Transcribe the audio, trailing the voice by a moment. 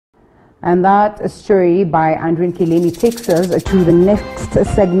And that story by Andrin Kilemi takes us to the next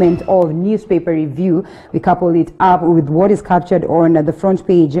segment of newspaper review. We couple it up with what is captured on the front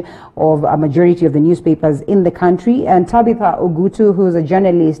page of a majority of the newspapers in the country. And Tabitha Ogutu, who is a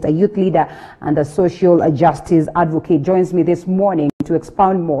journalist, a youth leader, and a social justice advocate, joins me this morning to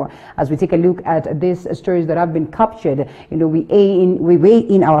expound more as we take a look at these stories that have been captured. You know, we weigh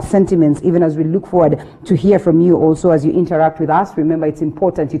in our sentiments, even as we look forward to hear from you also as you interact with us. Remember, it's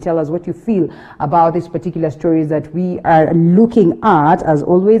important you tell us what you feel about these particular stories that we are looking at. As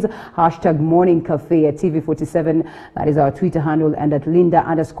always, hashtag Morning Cafe at TV47. That is our Twitter handle, and at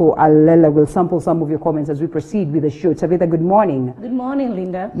Linda_Alela. We'll sample some of your comments as we proceed with the show. Tabitha, good morning. Good morning,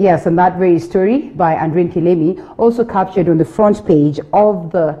 Linda. Yes, and that very story by Andrin Kilemi, also captured on the front page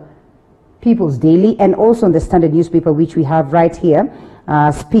of the People's Daily and also on the Standard newspaper, which we have right here,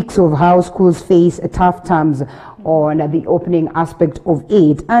 speaks of how schools face tough times on the opening aspect of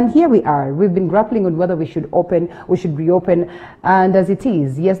it. And here we are. We've been grappling on whether we should reopen, and as it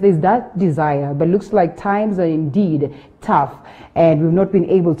is, yes, there's that desire, but looks like times are indeed tough, and we've not been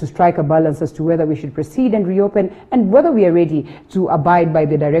able to strike a balance as to whether we should proceed and reopen and whether we are ready to abide by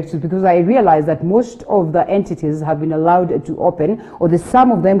the directives, because I realize that most of the entities have been allowed to open, or the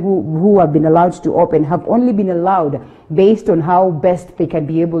some of them who have been allowed to open have only been allowed based on how best they can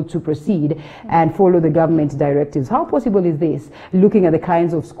be able to proceed and follow the government directives. How possible is this, looking at the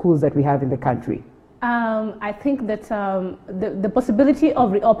kinds of schools that we have in the country? I think that the possibility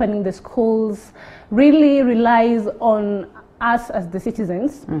of reopening the schools really relies on us as the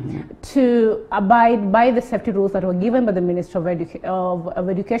citizens to abide by the safety rules that were given by the Minister of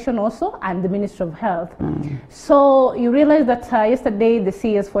Education also, and the Minister of Health. So you realize that yesterday the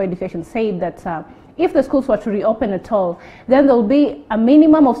CS for Education said that if the schools were to reopen at all, then there will be a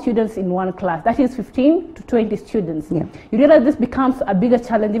minimum of students in one class. That is 15 to 20 students. Yeah. You realize this becomes a bigger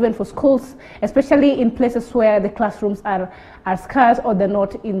challenge even for schools, especially in places where the classrooms are scarce or they're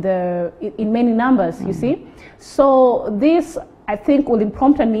not in many numbers, you see. So this, I think, will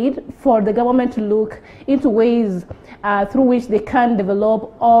prompt a need for the government to look into ways through which they can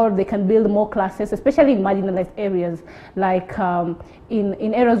develop or they can build more classes, especially in marginalized areas, like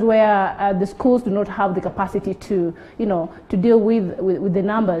in areas where the schools do not have the capacity to, to deal with the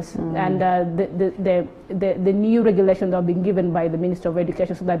numbers and the new regulations that have been given by the Minister of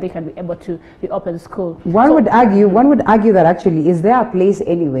Education so that they can be able to reopen school. One would argue that actually, is there a place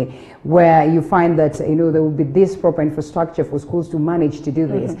anyway where you find that there will be this proper infrastructure for schools to manage to do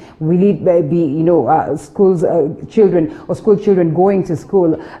this? Will it be schools children or school children going to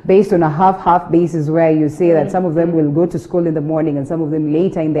school based on a half basis, where you say that some of them will go to school in the morning and some of them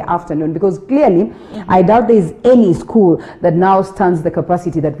later in the afternoon? Because clearly I doubt there is any school that now stands the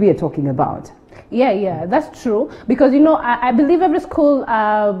capacity that we are talking about. Yeah, that's true. Because, I believe every school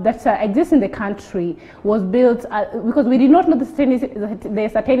that exists in the country was built because we did not know the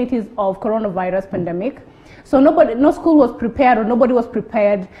certainties of coronavirus pandemic. So no school was prepared, or nobody was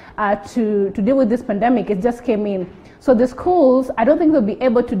prepared to deal with this pandemic. It just came in. So the schools, I don't think they'll be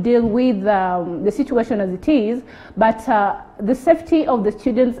able to deal with the situation as it is, but the safety of the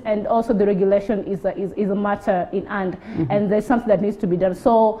students and also the regulation is a matter in hand, and there's something that needs to be done.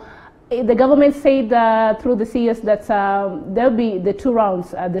 So the government said through the CS that there'll be the two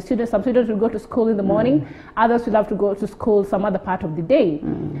rounds. Some students will go to school in the morning, others will have to go to school some other part of the day.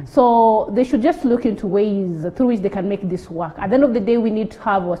 So they should just look into ways through which they can make this work. At the end of the day, we need to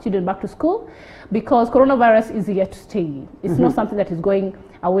have our students back to school, because coronavirus is here to stay. It's not something that is going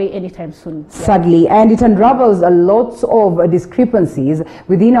away anytime soon. Sadly, and it unravels a lot of discrepancies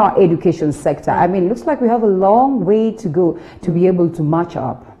within our education sector. I mean, it looks like we have a long way to go to be able to match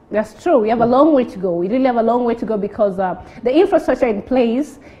up. That's true. We have a long way to go. We really have a long way to go, because the infrastructure in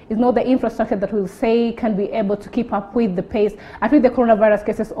place is not the infrastructure that we'll say can be able to keep up with the pace. I think the coronavirus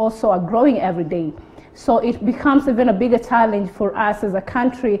cases also are growing every day. So it becomes even a bigger challenge for us as a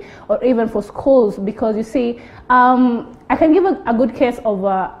country, or even for schools, because you see, I can give a good case of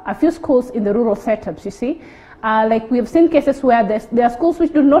a few schools in the rural setups, you see. Like we have seen cases where there are schools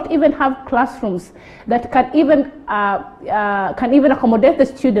which do not even have classrooms that can even accommodate the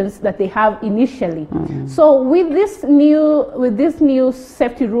students that they have initially. So with these new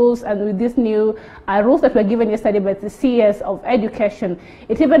safety rules and with these new rules that were given yesterday by the CS of Education,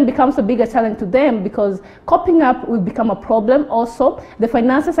 it even becomes a bigger challenge to them, because coping up will become a problem. Also, the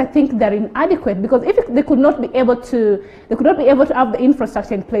finances, I think, they're inadequate, because if they could not be able to have the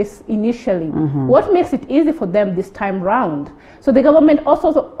infrastructure in place initially, what makes it easy for them this time round. So the government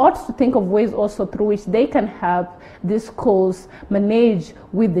also ought to think of ways also through which they can help these schools manage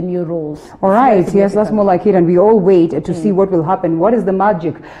with the new rules. All right, yes, that's more like it, and we all wait to see what will happen. What is the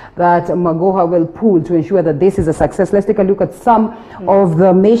magic that Magoha will pull to ensure that this is a success? Let's take a look at some of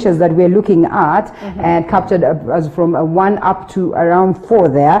the measures that we're looking at and captured as from 1 up to around 4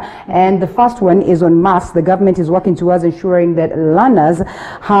 there. And the first one is on masks. The government is working towards ensuring that learners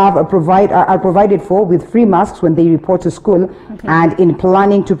are provided for with free masks when they report to school, and in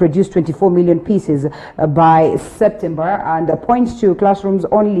planning to produce 24 million pieces by September, and points to classrooms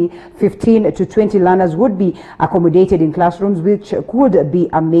only 15 to 20 learners would be accommodated in classrooms, which could be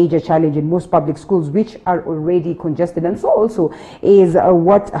a major challenge in most public schools, which are already congested. And so also is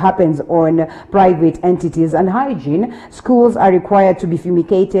what happens on private entities. And hygiene, schools are required to be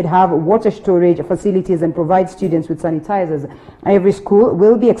fumigated, have water storage facilities, and provide students with sanitizers. Every school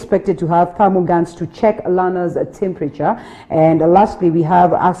will be expected to have thermal guns to check learners' temperature. And lastly, we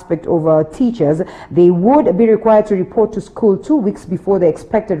have aspect of teachers. They would be required to report to school 2 weeks before the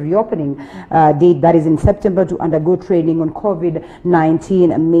expected reopening date, that is in September, to undergo training on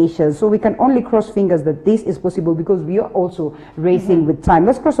COVID-19 measures. So we can only cross fingers that this is possible, because we are also racing with time.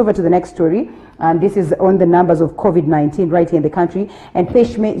 Let's cross over to the next story, and this is on the numbers of COVID-19 right here in the country, and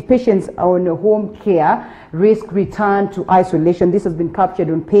patients on home care risk return to isolation. This has been captured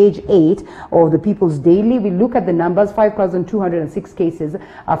on page 8 of the People's Daily. We look at the numbers: 5,206 cases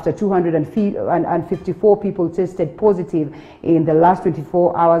after 254 people tested positive in the last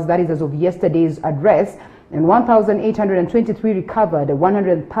 24 hours. That is as of yesterday's address. And 1,823 recovered,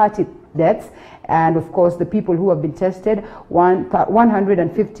 130 deaths. And of course, the people who have been tested,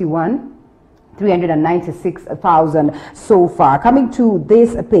 151. 396,000 so far. Coming to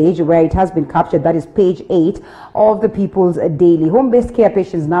this page where it has been captured, that is page 8 of the People's Daily. Home-based care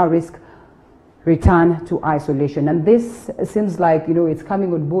patients now risk return to isolation, and this seems like, you know, it's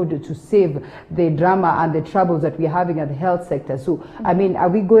coming on board to save the drama and the troubles that we're having at the health sector. So I mean, are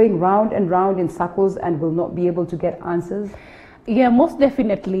we going round and round in circles and will not be able to get answers? Yeah, most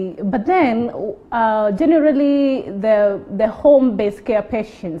definitely. But then generally the home-based care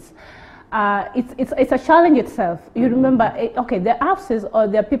patients, it's a challenge itself. You remember, okay, there are houses, or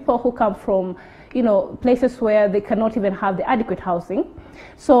there are people who come from, you know, places where they cannot even have the adequate housing.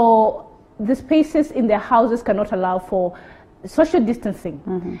 So the spaces in their houses cannot allow for social distancing.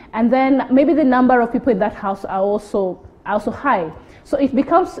 And then maybe the number of people in that house are also high. So it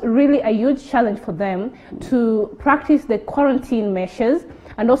becomes really a huge challenge for them to practice the quarantine measures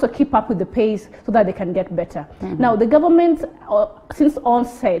and also keep up with the pace so that they can get better. Now, the government, since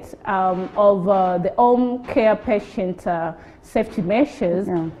onset of the home care patient safety measures,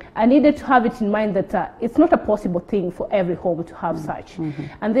 I needed to have it in mind that it's not a possible thing for every home to have such.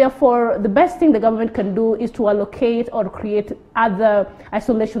 And therefore, the best thing the government can do is to allocate or create other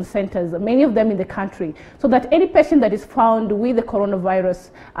isolation centers, many of them in the country, so that any patient that is found with the coronavirus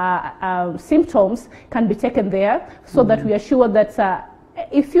symptoms can be taken there, so that we are sure that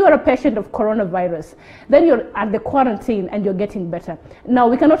if you are a patient of coronavirus, then you're at the quarantine and you're getting better. Now,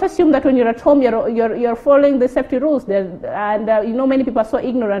 we cannot assume that when you're at home, you're following the safety rules. And you know, many people are so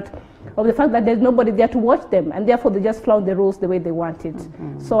ignorant of the fact that there's nobody there to watch them, and therefore they just flout the rules the way they want it.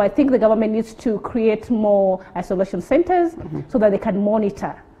 So I think the government needs to create more isolation centers so that they can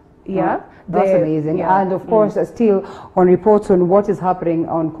monitor. That's amazing. And of course, still on reports on what is happening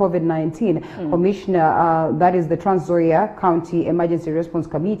on COVID-19, Commissioner, that is the Trans Nzoia County Emergency Response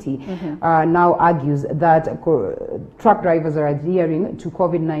Committee, now argues that truck drivers are adhering to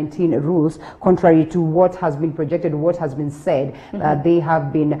COVID-19 rules, contrary to what has been projected, what has been said, that they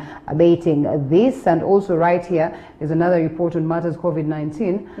have been abating this. And also right here is another report on Matters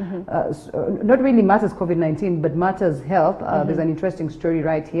COVID-19, not really Matters COVID-19, but Matters Health. There's an interesting story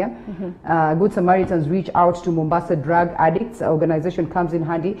right here. Good Samaritans reach out to Mombasa drug addicts. Organization comes in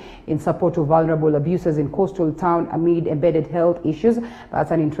handy in support of vulnerable abusers in coastal town amid embedded health issues. That's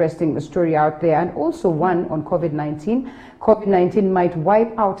an interesting story out there. And also one on COVID-19. COVID-19 might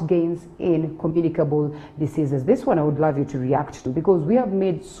wipe out gains in communicable diseases. This one I would love you to react to, because we have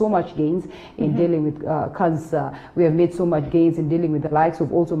made so much gains in dealing with cancer. We have made so much gains in dealing with the likes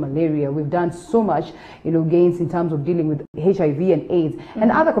of also malaria. We've done so much, you know, gains in terms of dealing with HIV and AIDS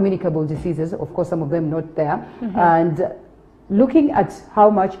and other communicable diseases. Of course, some of them not there. And looking at how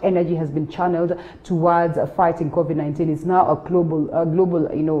much energy has been channeled towards fighting COVID-19 is now a global,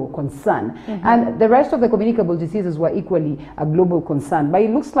 you know, concern. And the rest of the communicable diseases were equally a global concern. But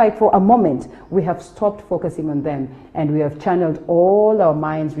it looks like for a moment we have stopped focusing on them and we have channeled all our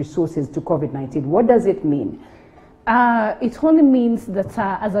minds' resources to COVID-19. What does it mean? it only means that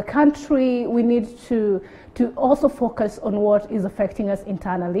as a country we need to also focus on what is affecting us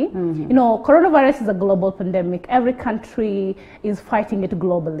internally. You know, coronavirus is a global pandemic. Every country is fighting it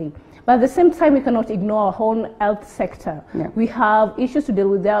globally. But at the same time, we cannot ignore our own health sector. Yeah. We have issues to deal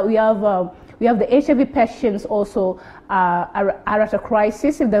with that. We have the HIV patients also are at a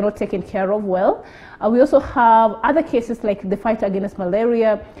crisis if they're not taken care of well. We also have other cases like the fight against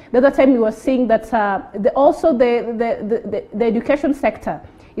malaria. The other time we were seeing that the education sector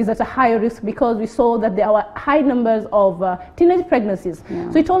is at a higher risk because we saw that there are high numbers of teenage pregnancies.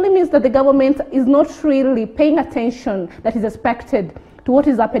 Yeah. So it only means that the government is not really paying attention that is expected to what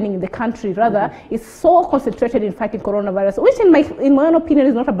is happening in the country. Rather, it's so concentrated in fighting coronavirus, which in my own opinion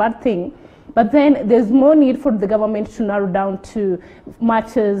is not a bad thing. But then there's more need for the government to narrow down to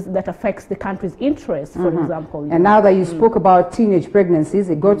matters that affects the country's interests, for example. And now that you spoke about teenage pregnancies,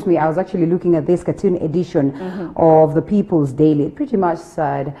 it got me, I was actually looking at this cartoon edition of the People's Daily. It pretty much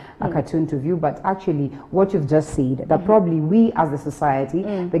said a cartoon to view, but actually what you've just said, that probably we as the society,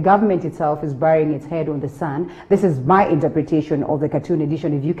 the government itself is burying its head on the sand. This is my interpretation of the cartoon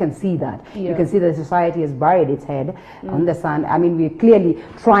edition. If you can see that, you can see that the society has buried its head on the sand. I mean, we're clearly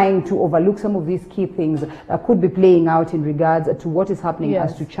trying to overlook some of these key things that could be playing out in regards to what is happening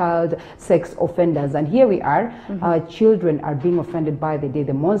as to child sex offenders. And here we are, children are being offended by the day.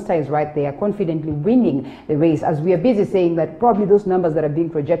 The monster is right there, confidently winning the race, as we are busy saying that probably those numbers that are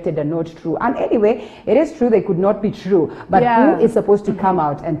being projected are not true. And anyway, it is true, they could not be true. But who is supposed to come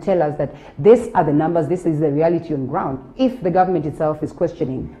out and tell us that these are the numbers, this is the reality on ground, if the government itself is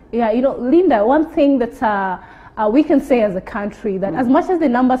questioning? Yeah, you know, Linda, one thing that we can say as a country that as much as the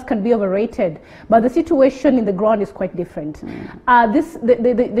numbers can be overrated, but the situation in the ground is quite different.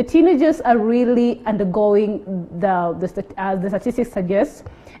 The teenagers are really undergoing the statistics suggest,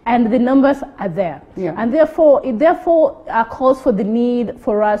 and the numbers are there. And therefore, it calls for the need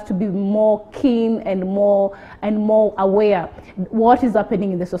for us to be more keen and more aware what is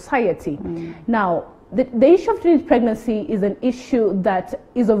happening in the society. Now, the issue of teenage pregnancy is an issue that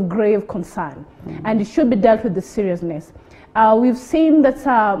is of grave concern, and it should be dealt with seriousness. We've seen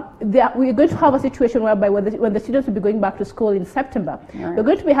that we're going to have a situation whereby when the students will be going back to school in September, we're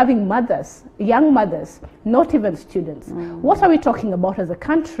going to be having mothers, young mothers, not even students. What are we talking about as a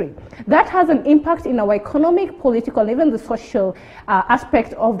country? That has an impact in our economic, political, and even the social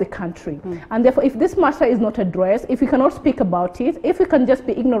aspect of the country. And therefore, if this matter is not addressed, if we cannot speak about it, if we can just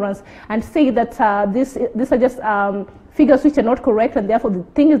be ignorant and say that these are just figures which are not correct, and therefore the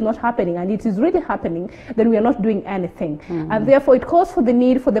thing is not happening, and it is really happening, then we are not doing anything. And therefore it calls for the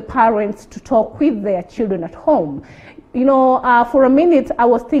need for the parents to talk with their children at home. You know, for a minute I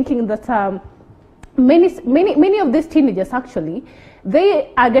was thinking that many of these teenagers actually,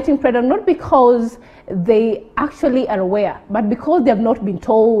 they are getting pregnant not because they actually are aware, but because they have not been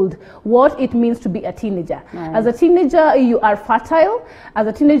told what it means to be a teenager. As a teenager, you are fertile. As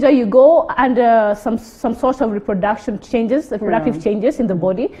a teenager, you go under some sort of reproductive changes in the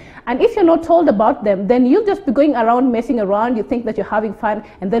body. And if you're not told about them, then you'll just be going around messing around. You think that you're having fun,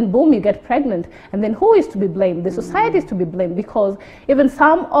 and then boom, you get pregnant. And then who is to be blamed? The society is to be blamed, because even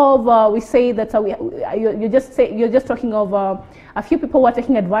some of we say that you're just talking of a few people who are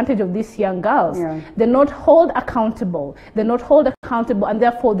taking advantage of these young girls. They're not held accountable. And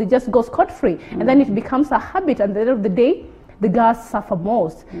therefore they just go scot-free. And then it becomes a habit. And at the end of the day, the girls suffer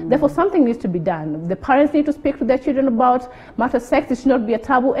most. Therefore, something needs to be done. The parents need to speak to their children about matter of sex. It should not be a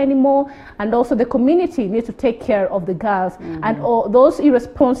taboo anymore. And also the community needs to take care of the girls. And all those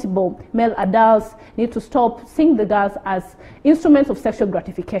irresponsible male adults need to stop seeing the girls as instruments of sexual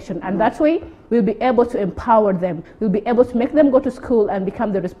gratification. And that way, we'll be able to empower them. We'll be able to make them go to school and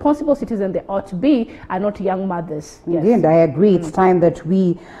become the responsible citizens they ought to be, and not young mothers. Indeed, I agree. It's time that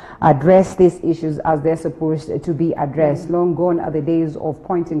we address these issues as they're supposed to be addressed. Long gone are the days of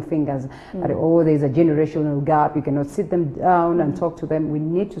pointing fingers that, oh, there's a generational gap, you cannot sit them down and talk to them. We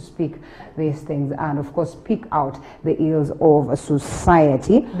need to speak these things and, of course, speak out the ills of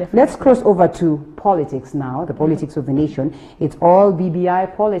society. Let's cross over to politics now, the politics of the nation. It's all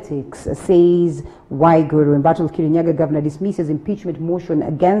BBI politics, says Waiguru. And Battle Kirinyaga governor dismisses impeachment motion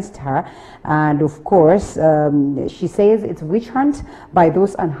against her. And of course, she says it's witch hunt by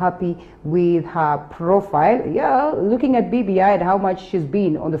those unhappy with her profile. Yeah, looking at BBI and how much she's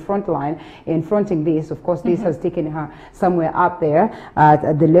been on the front line in fronting this, of course, this has taken her somewhere up there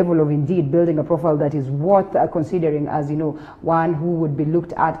at the level of indeed building a profile that is worth considering as, you know, one who would be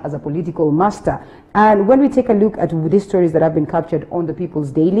looked at as a political master. And when we take a look at these stories that have been captured on the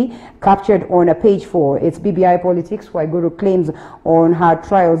People's Daily, captured on page 4, it's BBI politics, Waiguru claims on her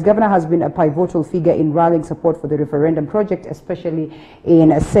trials. Governor has been a pivotal figure in rallying support for the referendum project, especially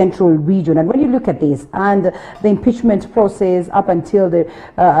in a central region. And when you look at this and the impeachment process up until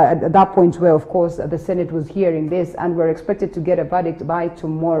at that point where, of course, the Senate was hearing this and we're expected to get a verdict by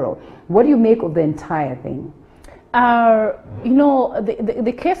tomorrow, what do you make of the entire thing? You know,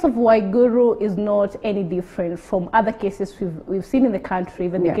 the case of Waiguru is not any different from other cases we've seen in the country,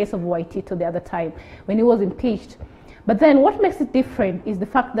 even the case of Waitito the other time when he was impeached. But then what makes it different is the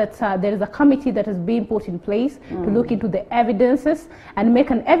fact that there is a committee that has been put in place to look into the evidences and make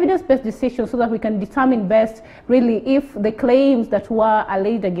an evidence-based decision so that we can determine best really if the claims that were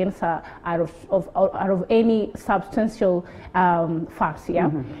alleged against her are of any substantial facts,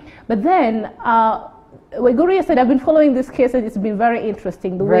 But then Waiguru said, I've been following this case and it's been very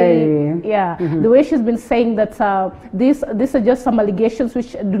interesting. The way she's been saying that these are just some allegations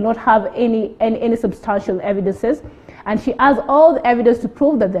which do not have any substantial evidences, and she has all the evidence to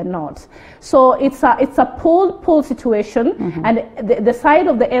prove that they're not. So it's a pull situation, and the side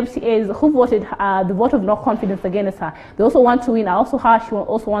of the MCAs who voted the vote of no confidence against her, they also want to win. She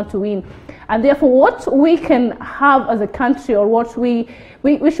also want to win, and therefore what we can have as a country, or what we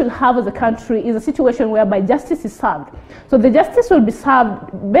should have as a country, is a situation whereby justice is served. So the justice will be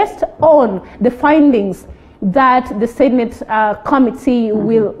served based on the findings that the Senate committee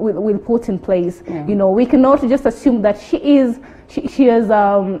will put in place. You know, we cannot just assume that she has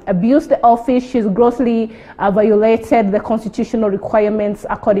abused the office, she's grossly violated the constitutional requirements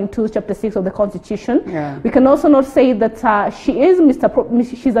according to Chapter 6 of the Constitution. We can also not say that she's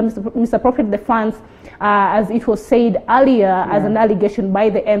misappropriated the funds, as it was said earlier, as an allegation by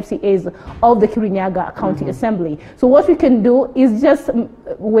the MCAs of the Kirinyaga County Assembly. So what we can do is just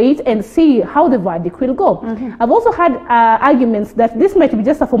wait and see how the verdict will go. I've also had arguments that this might be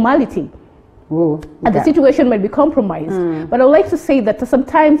just a formality. And the situation might be compromised. But I would like to say that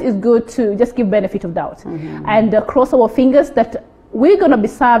sometimes it's good to just give benefit of doubt and cross our fingers that we're going to be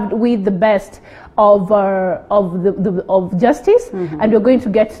served with the best of justice, and we're going to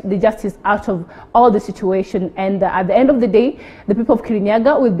get the justice out of all the situation. And at the end of the day, the people of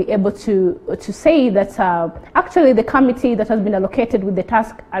Kirinyaga will be able to say that actually the committee that has been allocated with the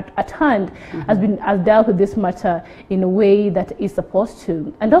task at hand has dealt with this matter in a way that is supposed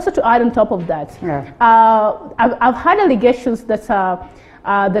to. And also to add on top of that, I've had allegations that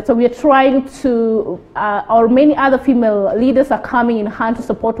we are trying to, or many other female leaders are coming in hand to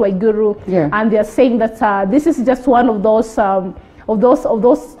support Waiguru, and they are saying that this is just one of those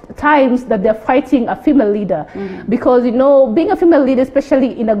times that they're fighting a female leader, because you know, being a female leader,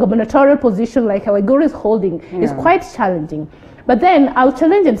 especially in a gubernatorial position like Waiguru is holding, is quite challenging. But then I'll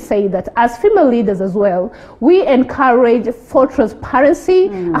challenge and say that as female leaders as well, we encourage for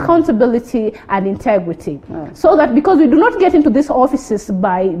transparency, accountability, and integrity. So that because we do not get into these offices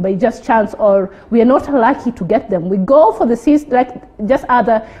by just chance, or we are not lucky to get them, we go for the seats like just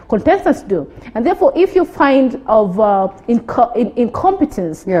other contestants do. And therefore, if you find of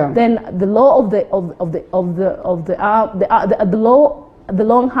incompetence, then the law the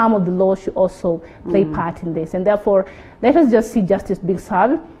long arm of the law should also play part in this. And therefore, let us just see justice being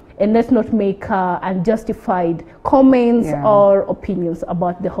served, and let's not make unjustified comments or opinions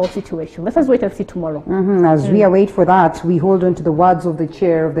about the whole situation. Let us wait and see tomorrow. As we await for that, we hold on to the words of the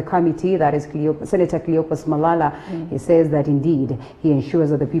chair of the committee, that is Senator Cleopas Malala. He says that indeed he ensures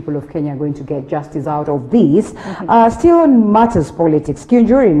that the people of Kenya are going to get justice out of this. Still on matters politics,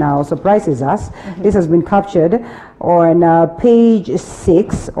 Kiunjuri now surprises us. This has been captured on page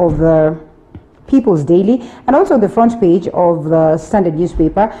 6 of the People's Daily, and also the front page of the Standard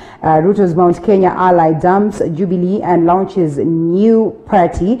newspaper. Ruto's Mount Kenya ally dumps Jubilee and launches new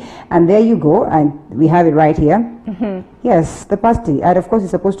party. And there you go, and we have it right here. Yes, the party, and of course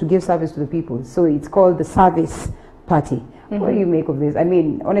it's supposed to give service to the people, so it's called the Service Party. What do you make of this? I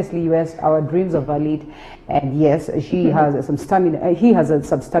mean, honestly, US, our dreams are valid, and yes, she has some stamina. He has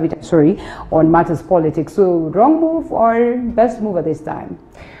some stamina. Sorry, on matters politics. So, wrong move or best move at this time?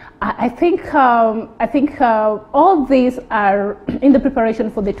 I think all these are in the preparation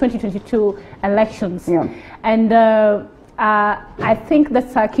for the 2022 elections, and I think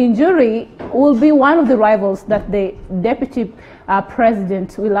that Kiunjuri will be one of the rivals that the deputy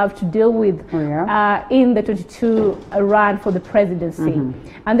president will have to deal with in the 22 run for the presidency.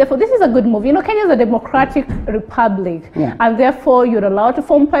 And therefore, this is a good move. You know, Kenya is a democratic republic, and therefore you're allowed to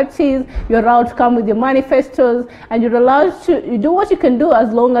form parties, you're allowed to come with your manifestos, and you're allowed to do what you can do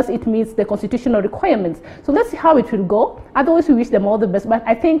as long as it meets the constitutional requirements. So let's see how it will go. Otherwise, we wish them all the best. But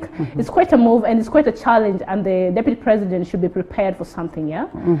I think it's quite a move and it's quite a challenge, and the deputy president should be prepared for something.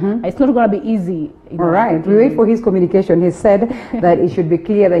 It's not going to be easy. All right, we wait for his communication. He said that it should be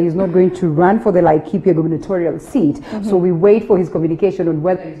clear that he's not going to run for the Laikipia gubernatorial seat. So we wait for his communication on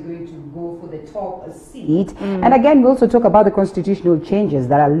whether he's going to go for the top seat. And again, we also talk about the constitutional changes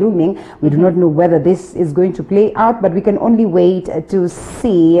that are looming. We do not know whether this is going to play out, but we can only wait to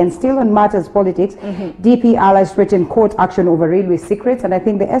see. And still on matters politics, DP allies threaten court action over railway secrets, and I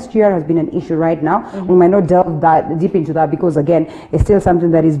think the SGR has been an issue right now. We might not delve that deep into that because again, it's still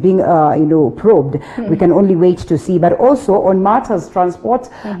something that is being probed. We can only wait to see. But also on matters transport,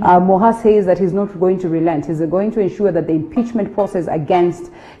 Moha says that he's not going to relent. He's going to ensure that the impeachment process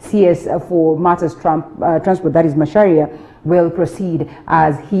against CS for matters transport, that is Macharia, will proceed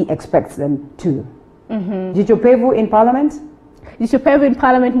as he expects them to. Jicho Pevu in Parliament? Jicho Pevu in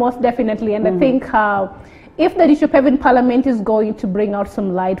Parliament, most definitely. And I think if the Jicho Pevu in Parliament is going to bring out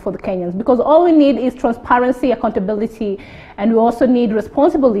some light for the Kenyans, because all we need is transparency, accountability, and we also need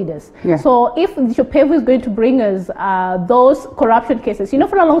responsible leaders. So if Jicho Pevu is going to bring us those corruption cases, you know,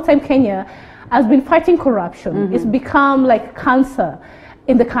 for a long time Kenya has been fighting corruption. It's become like cancer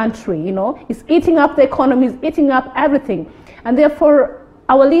in the country, you know. It's eating up the economy, it's eating up everything. And therefore,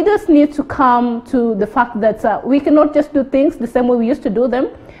 our leaders need to come to the fact that we cannot just do things the same way we used to do them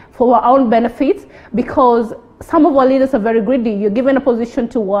for our own benefit, because some of our leaders are very greedy. You're given a position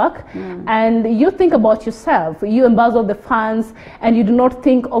to work and you think about yourself. You embezzle the funds and you do not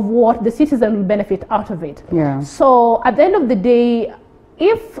think of what the citizen will benefit out of it. So at the end of the day,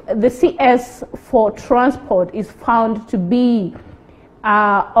 if the CS for transport is found to be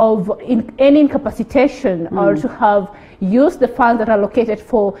of any incapacitation or to have used the funds that are allocated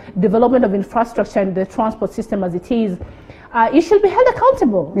for development of infrastructure and the transport system as it is, you should be held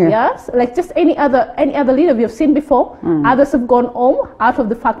accountable. Yes, like just any other leader we have seen before. Others have gone home out of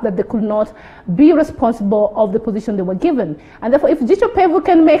the fact that they could not be responsible of the position they were given. And therefore, if Jicho Pevu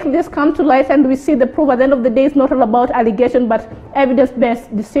can make this come to light and we see the proof at the end of the day, it's not all about allegation but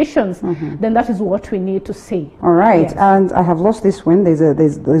evidence-based decisions, then that is what we need to see. All right, and I have lost this one.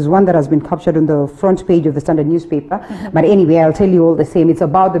 There's one that has been captured on the front page of the Standard newspaper. But anyway, I'll tell you all the same. It's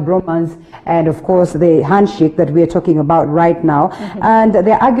about the bromance and of course the handshake that we are talking about right now. And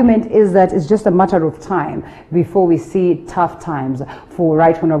the argument is that it's just a matter of time before we see tough times for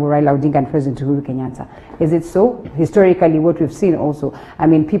Right Honorable Raila Odinga and President Uhuru Kenyatta. Is it so? Historically, what we've seen also, I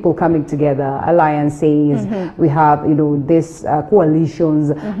mean, people coming together, alliances, we have, you know, this coalitions,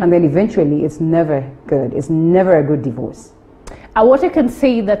 and then eventually it's never good. It's never a good divorce. What I can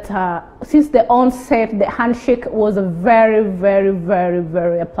say that since the onset, the handshake was a very, very, very,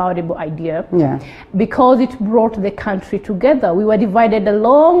 very applaudable idea. Because it brought the country together. We were divided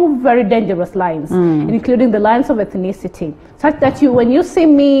along very dangerous lines, including the lines of ethnicity, such that when you see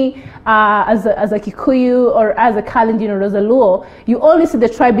me as a Kikuyu or as a Kalenjin or as a Luo, you only see the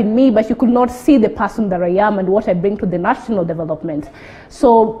tribe in me, but you could not see the person that I am and what I bring to the national development.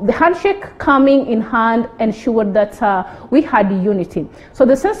 So the handshake coming in hand ensured that we had unity. So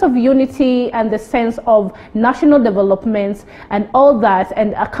the sense of unity and the sense of national development and all that,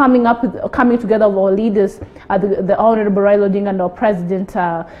 and coming together of our leaders, the Honorable Raila Odinga and our President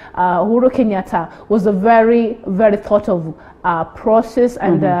Uhuru Kenyatta, was a very, very thought of process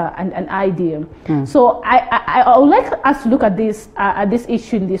and an idea. So I would like us to look at this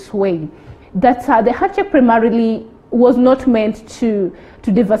issue in this way, that the handshake primarily was not meant to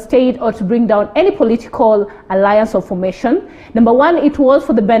devastate or to bring down any political alliance or formation. Number one, it was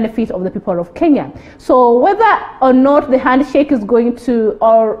for the benefit of the people of Kenya. So whether or not the handshake is going to,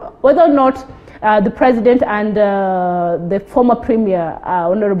 or whether or not the president and the former premier,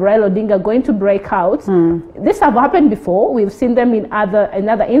 Honorable Raila Odinga, are going to break out. This have happened before. We've seen them in other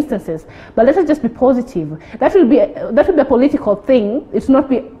instances. But let us just be positive. That will be a political thing. It's not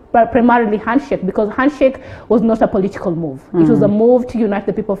be primarily handshake, because handshake was not a political move. It was a move to unite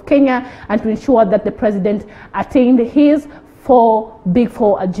the people of Kenya and to ensure that the president attained his Big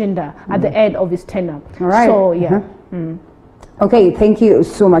Four agenda at the end of his tenure. All right. So yeah. Okay, thank you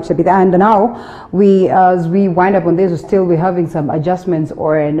so much, Tabitha. And now, as we wind up on this, we're having some adjustments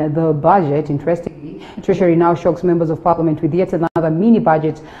on the budget. Interestingly, Treasury now shocks members of Parliament with yet another mini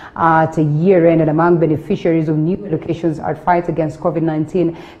budget at a year end, and among beneficiaries of new allocations are fight against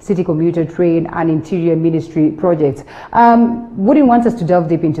COVID-19, city commuter train, and interior ministry projects. Wouldn't want us to delve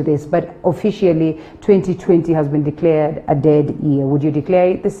deep into this, but officially 2020 has been declared a dead year. Would you declare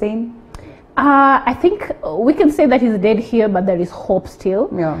it the same? I think we can say that it's dead here, but there is hope still.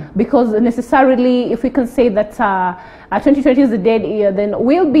 Yeah. Because necessarily, if we can say that 2020 is a dead year, then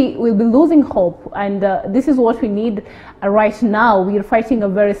we'll be losing hope. And this is what we need right now. We are fighting a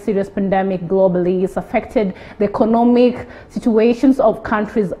very serious pandemic globally. It's affected the economic situations of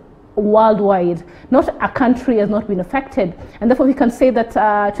countries worldwide. Not a country has not been affected, and therefore we can say that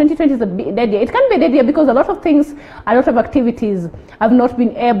 2020 is a dead year. It can be a dead year because a lot of things, a lot of activities have not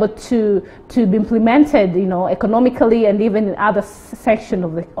been able to be implemented, you know, economically and even in other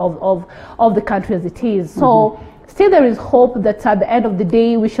sections of the country as it is. So still there is hope that at the end of the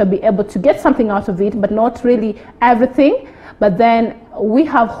day we shall be able to get something out of it, but not really everything. But then we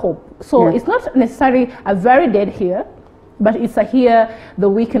have hope. So it's not necessarily a very dead year, but it's a year that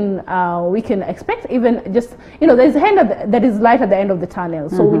we can expect, even just, you know, there's a hand that is light at the end of the tunnel.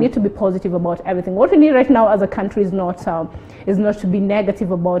 So we need to be positive about everything. What we need right now as a country is not to be negative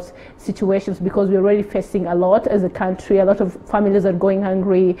about situations, because we're already facing a lot as a country. A lot of families are going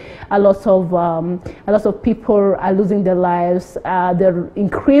hungry. A lot of people are losing their lives. There are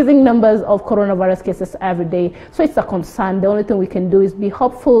increasing numbers of coronavirus cases every day. So it's a concern. The only thing we can do is be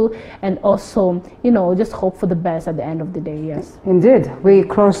hopeful and also, you know, just hope for the best at the end of the day. Yes, indeed. We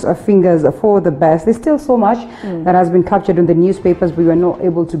cross our fingers for the best. There's still so much that has been captured in the newspapers. We were not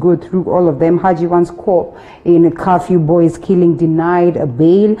able to go through all of them. Haji once caught in a curfew boys killing, denied a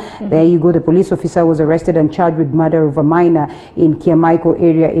bail. There you go. The police officer was arrested and charged with murder of a minor in Kiamaiko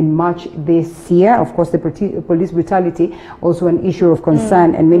area in March this year. Of course, the police brutality, also an issue of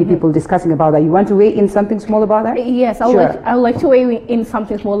concern, and many people discussing about that. You want to weigh in something small about that? Yes, I would like to weigh in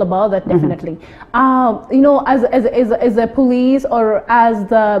something small about that, definitely. You know, as a police, or as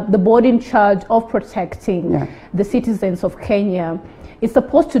the board in charge of protecting the citizens of Kenya, is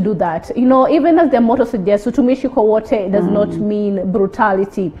supposed to do that. You know, even as their motto suggests, Utumishi kwa wote does not mean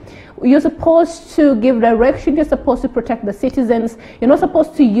brutality. You're supposed to give direction. You're supposed to protect the citizens. You're not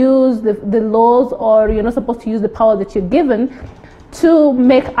supposed to use the laws, or you're not supposed to use the power that you're given to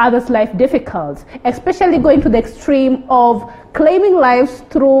make others' life difficult, especially going to the extreme of claiming lives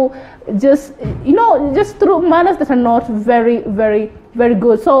through just through manners that are not very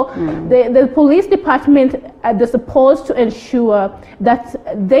good. So the police department, they're supposed to ensure that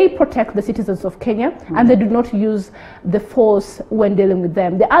they protect the citizens of Kenya, and they do not use the force when dealing with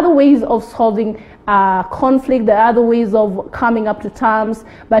them. There are other ways of solving conflict. There are other ways of coming up to terms,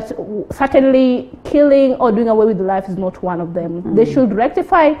 but certainly killing or doing away with life is not one of them. They should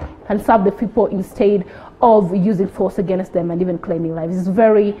rectify and serve the people instead of using force against them and even claiming lives. It's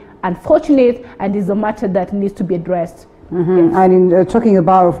very unfortunate, and is a matter that needs to be addressed. Yes. And in talking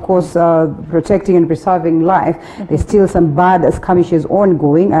about, of course, protecting and preserving life, there's still some bad skirmishes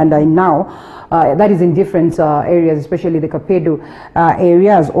ongoing, and now that is in different areas, especially the Kapedo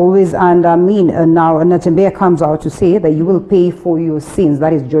area as always. And now Natembeya comes out to say that you will pay for your sins.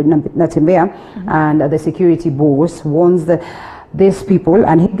 That is George Natembeya, and the security boss warns these people,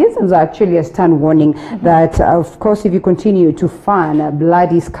 and he gives them actually a stern warning that, of course, if you continue to fund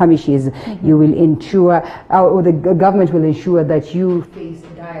bloody skirmishes, you will ensure, or the government will ensure that you face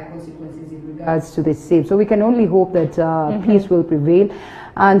dire consequences in regards to the same. So we can only hope that peace will prevail.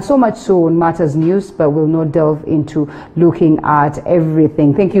 And so much so on Matters News, but we'll not delve into looking at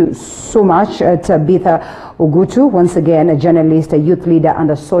everything. Thank you so much, Tabitha Ogutu, once again a journalist, a youth leader,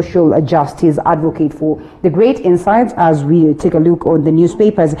 and a social justice advocate, for the great insights as we take a look on the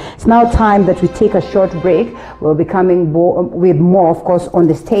newspapers. It's now time that we take a short break. We'll be coming with more, of course, on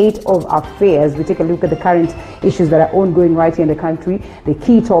the state of affairs. We take a look at the current issues that are ongoing right here in the country, the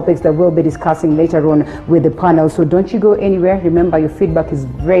key topics that we'll be discussing later on with the panel. So don't you go anywhere. Remember, your feedback is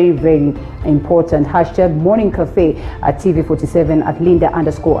very important. Hashtag Morning Cafe at TV47, at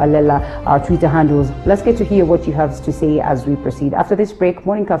Linda_Alela, our Twitter handles. Let's get to hear what you have to say as we proceed. After this break,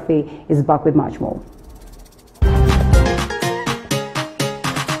 Morning Cafe is back with much more.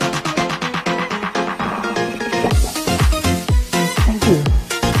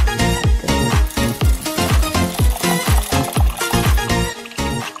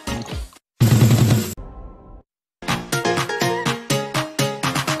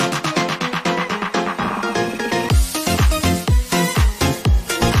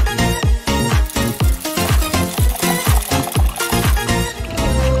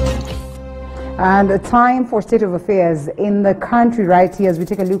 And a time for state of affairs in the country right here as we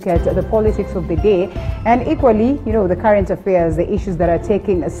take a look at the politics of the day and equally, the current affairs, the issues that are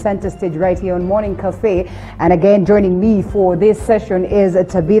taking a center stage right here on Morning Cafe. And again, joining me for this session is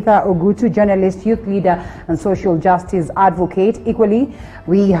Tabitha Ogutu, journalist, youth leader, and social justice advocate. Equally,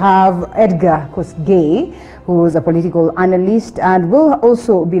 we have Edgar Kosgei, who is a political analyst, and we'll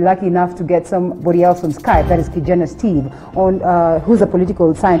also be lucky enough to get somebody else on Skype, that is Kijana Steve, who's a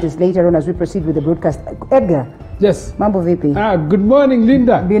political scientist later on as we proceed with the broadcast. Edgar. Yes. Mambo vipi? Good morning,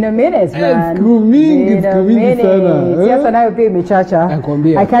 Linda. Been a minute, man. It's minute. Yes, and I will pay me, Chacha.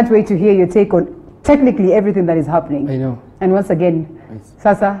 I can't wait to hear your take on technically everything that is happening. I know. And once again,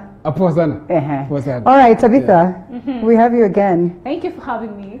 Sasa. All right, Tabitha, we have you again. Thank you for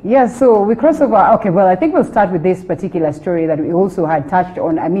having me. Yes, so we cross over. Okay, well, I think we'll start with this particular story that we also had touched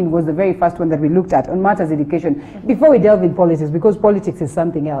on. Was the very first one that we looked at on matters education before we delve in politics, because politics is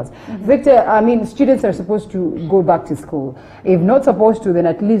something else. Victor, students are supposed to go back to school. If not supposed to, then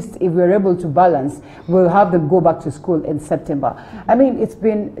at least if we're able to balance, we'll have them go back to school in September. It's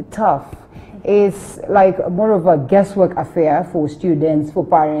been tough. It's like more of a guesswork affair for students, for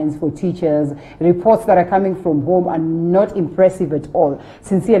parents, for teachers. Reports that are coming from home are not impressive at all.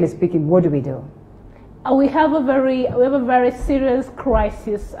 Sincerely speaking, what do we do? We have a very serious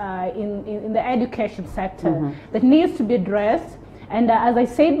crisis in the education sector that needs to be addressed. And as I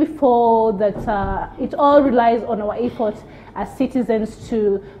said before, that it all relies on our efforts as citizens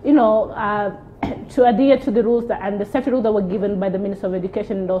to, to adhere to the rules and the safety rules that were given by the Minister of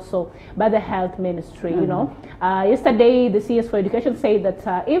Education and also by the Health Ministry. Yesterday, the CS for Education said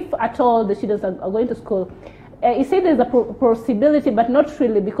that if at all the students are going to school, he said there's a possibility, but not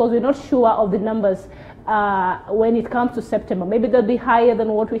really, because we're not sure of the numbers when it comes to September. Maybe they'll be higher than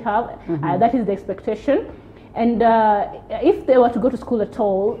what we have. That is the expectation. And if they were to go to school at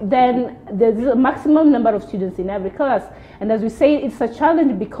all, then there's a maximum number of students in every class. And as we say, it's a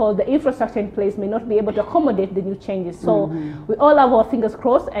challenge because the infrastructure in place may not be able to accommodate the new changes. So we all have our fingers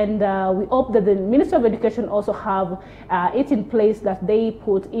crossed, and we hope that the Minister of Education also have it in place, that they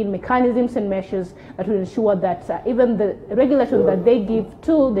put in mechanisms and measures that will ensure that even the regulations that they give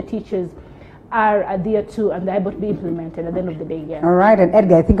to the teachers are adhered to and they're able to be implemented at the end of the day. Yeah. All right, and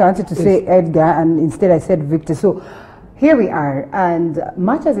Edgar, I think I wanted to say Edgar, and instead I said Victor. So here we are, and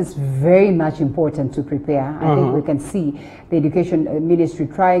matters is very much important to prepare. I think we can see the Education Ministry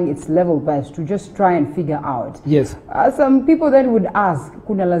trying its level best to just try and figure out. Yes. Some people then would ask,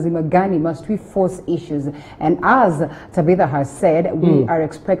 kuna lazima gani, must we force issues? And as Tabitha has said, we are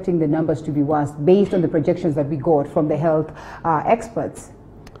expecting the numbers to be worse based on the projections that we got from the health experts.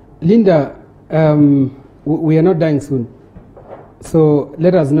 Linda, we are not dying soon, so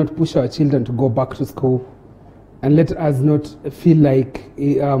let us not push our children to go back to school, and let us not feel like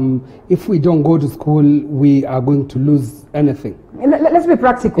if we don't go to school, we are going to lose anything. Let's be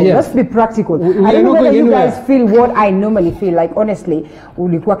practical. Yes. Let's be practical. We I don't know whether you anywhere. guys feel what I normally feel. Like, honestly,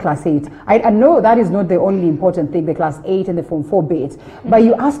 ulikuwa class 8. I know that is not the only important thing, the class 8 and the form 4 bit. But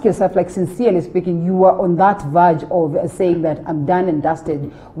you ask yourself, like, sincerely speaking, you are on that verge of saying that I'm done and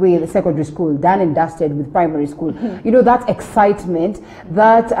dusted with secondary school, done and dusted with primary school. That excitement,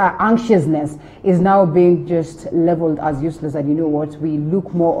 that anxiousness is now being just leveled as useless. And you know what? We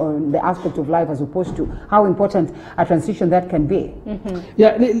look more on the aspect of life as opposed to how important a transition that can be.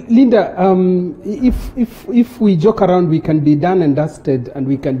 Yeah, Linda, if we joke around, we can be done and dusted and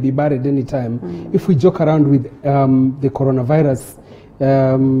we can be buried anytime. If we joke around with the coronavirus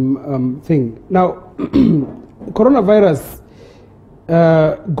thing. Now, coronavirus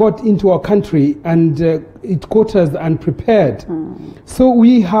got into our country and it caught us unprepared. So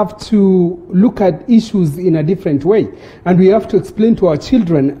we have to look at issues in a different way, and we have to explain to our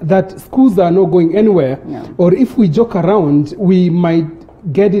children that schools are not going anywhere, or if we joke around, we might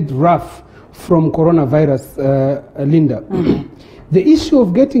get it rough from coronavirus, Linda. The issue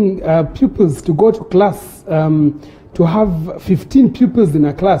of getting pupils to go to class, to have 15 pupils in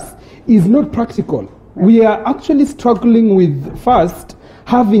a class is not practical. We are actually struggling with first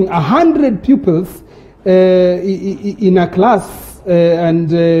having 100 pupils in a class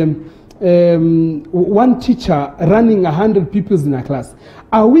and one teacher running 100 pupils in a class.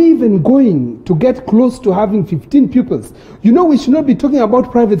 Are we even going to get close to having 15 pupils? We should not be talking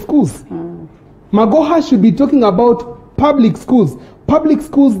about private schools. Magoha should be talking about public schools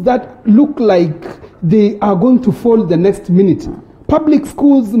that look like they are going to fall the next minute. Public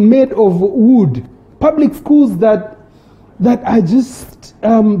schools made of wood. Public schools that that are just,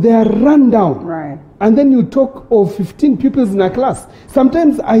 they are run down. Right. And then you talk of 15 pupils in a class.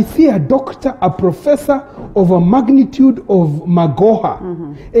 Sometimes I see a doctor, a professor of a magnitude of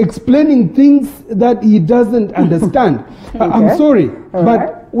Magoha, explaining things that he doesn't understand. I'm sorry,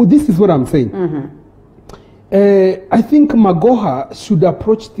 but this is what I'm saying. I think Magoha should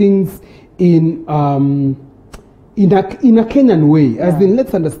approach things in a Kenyan way, as in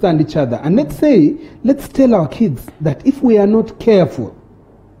let's understand each other. And let's tell our kids that if we are not careful,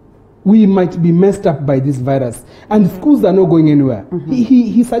 we might be messed up by this virus. And schools are not going anywhere.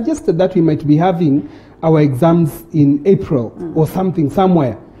 He suggested that we might be having our exams in April or something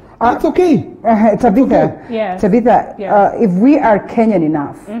somewhere. That's okay. Tabitha, Yes. Tabitha, Yes. if we are Kenyan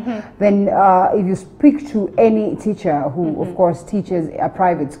enough, then if you speak to any teacher who, of course, teaches a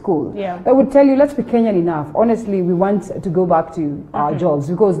private school, they would tell you, let's be Kenyan enough. Honestly, we want to go back to our jobs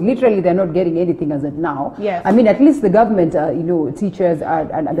because literally they're not getting anything as of now. Yes. I mean, at least the government, teachers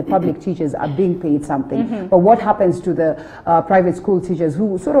and the public teachers are being paid something. But what happens to the private school teachers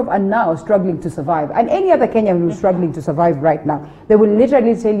who sort of are now struggling to survive? And any other Kenyan who's struggling to survive right now, they will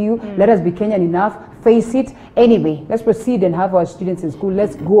literally tell you, let us be Kenyan enough, face it. Anyway, let's proceed and have our students in school.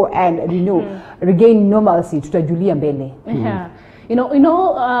 Let's go and, regain normalcy. Tutajulia mbele.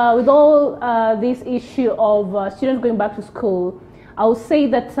 With all this issue of students going back to school, I would say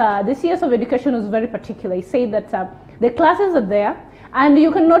that this years of education is very particular. I say that the classes are there, and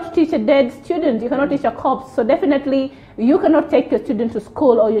you cannot teach a dead student. You cannot teach a corpse. So definitely, you cannot take your student to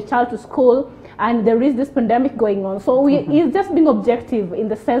school or your child to school, and there is this pandemic going on. So it's just being objective in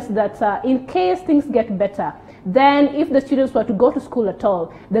the sense that in case things get better, then if the students were to go to school at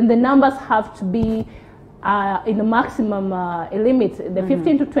all, then the numbers have to be in the maximum limit, the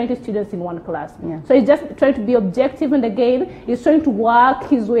 15 to 20 students in one class. So he's just trying to be objective, and again, he's trying to work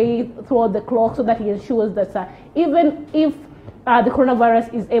his way throughout the clock so that he ensures that even if the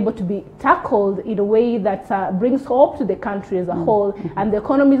coronavirus is able to be tackled in a way that brings hope to the country as a whole, and the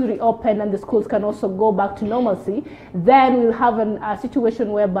economy is reopened and the schools can also go back to normalcy, then we'll have a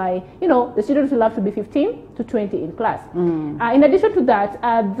situation whereby, the students will have to be 15 to 20 in class. In addition to that,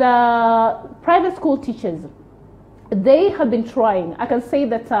 the private school teachers, they have been trying. I can say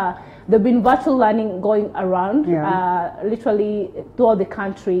that there've been virtual learning going around, literally throughout the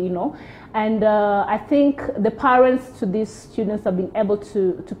country, and I think the parents to these students have been able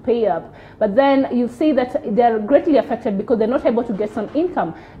to pay up. But then you see that they're greatly affected because they're not able to get some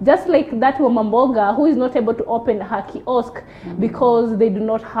income. Just like that Wamamboga, who is not able to open her kiosk because they do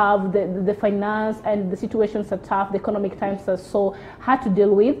not have the finance, and the situations are tough, the economic times are so hard to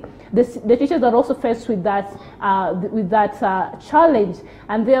deal with. The teachers are also faced with that challenge,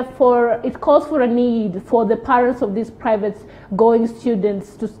 and therefore it calls for a need for the parents of these private going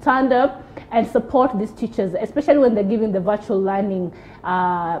students to stand up and support these teachers, especially when they're giving the virtual learning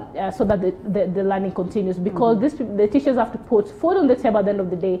so that the learning continues, because the teachers have to put food on the table at the end of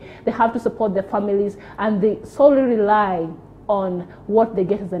the day. They have to support their families, and they solely rely on what they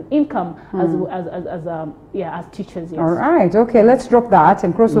get as an income as teachers. Yes. All right, okay, let's drop that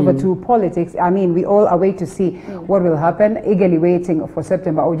and cross over to politics. I mean, we all are waiting to see what will happen, eagerly waiting for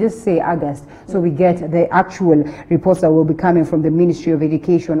September, or just say August, so we get the actual reports that will be coming from the Ministry of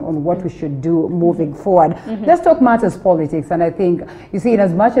Education on what we should do moving forward. Let's talk matters politics, and I think, you see, in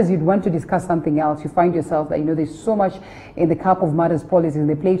as much as you'd want to discuss something else, you find yourself that, there's so much in the cup of matters politics, in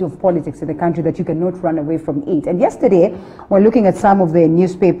the plate of politics in the country, that you cannot run away from it. And yesterday, when looking at some of the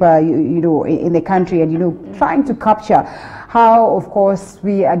newspaper, in the country, and trying to capture how, of course,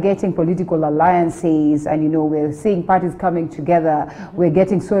 we are getting political alliances, and we're seeing parties coming together. We're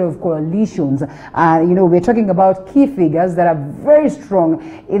getting sort of coalitions. We're talking about key figures that are very strong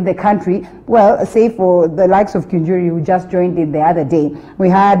in the country. Well, say for the likes of Kinjuri, who just joined in the other day, we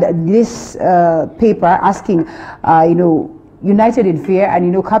had this paper asking, United in Fear,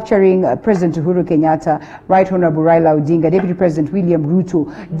 and capturing President Uhuru Kenyatta, Right Honorable Raila Odinga, Deputy President William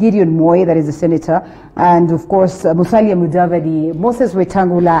Ruto, Gideon Moi, that is the senator, and of course Musalia Mudavadi, Moses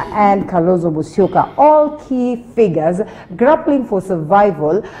Wetangula, and Kalonzo Musyoka, all key figures grappling for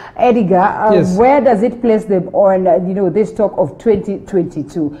survival. Edgar, Yes. Where does it place them on this talk of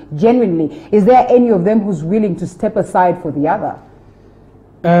 2022? Genuinely, is there any of them who's willing to step aside for the other?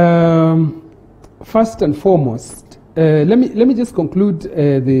 First and foremost, let me just conclude.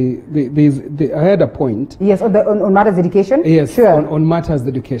 I had a point. Yes, on matters education. Yes, sure. on matters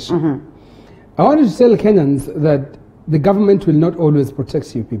education. I wanted to tell Kenyans that the government will not always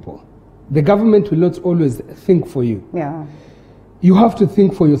protect you people. The government will not always think for you. Yeah. You have to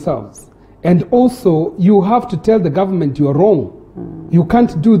think for yourselves, and also you have to tell the government you are wrong. You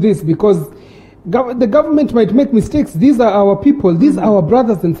can't do this because The government might make mistakes. These are our people. These are our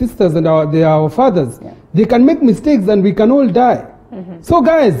brothers and sisters, and they are our fathers. Yeah. They can make mistakes, and we can all die. So,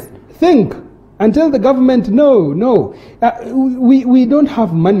 guys, think and tell the government, no. We don't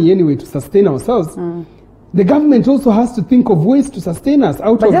have money anyway to sustain ourselves. The government also has to think of ways to sustain us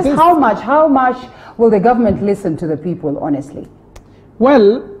out of But this. just how much will the government listen to the people, honestly?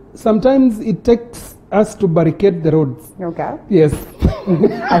 Well, sometimes it takes us to barricade the roads. Okay. Yes.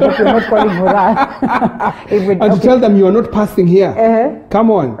 I hope you're not calling for that. And to tell them you are not passing here.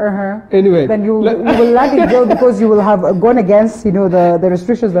 Come on. Anyway. Then you will land in jail because you will have gone against, the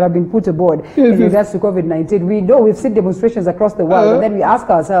restrictions that have been put aboard in regards to COVID-19. We know we've seen demonstrations across the world, and then we ask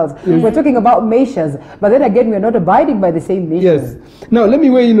ourselves, we're talking about measures, but then again, we're not abiding by the same measures. Yes. Now, let me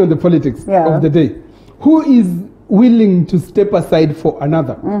weigh in on the politics of the day. Who is willing to step aside for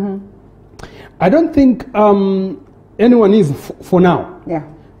another? I don't think anyone is for now. Yeah.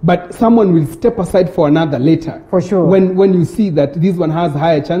 But someone will step aside for another later. For sure. When you see that this one has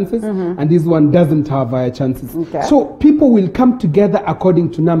higher chances and this one doesn't have higher chances. Okay. So people will come together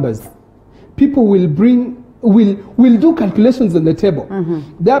according to numbers. People will do calculations on the table.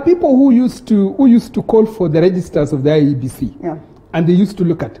 There are people who used to call for the registers of the IEBC. Yeah. And they used to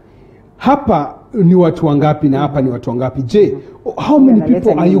look at hapa ni watu wangapi na hapa ni watu wangapi. J, how many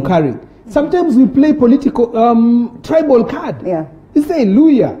people are you carrying? Sometimes we play political tribal card. Yeah. You say,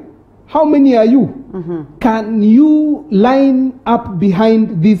 Luya, how many are you? Can you line up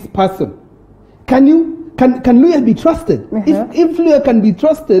behind this person? Can Luya be trusted? If Luya can be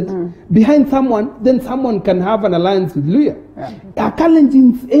trusted behind someone, then someone can have an alliance with Luya. Are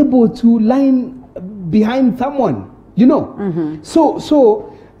Kalenjins able to line behind someone?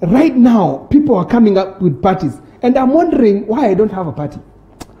 So right now, people are coming up with parties. And I'm wondering why I don't have a party.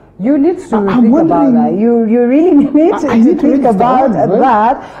 You need to think about that. You really need to think about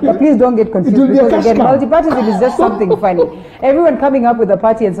that. But please don't get confused, because again, multipartyism is just something funny. Everyone coming up with a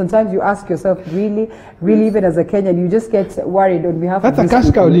party, and sometimes you ask yourself, really, even as a Kenyan, you just get worried on behalf of That's a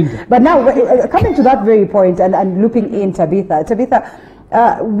cash cow, Linda. But now, coming to that very point and looping in Tabitha,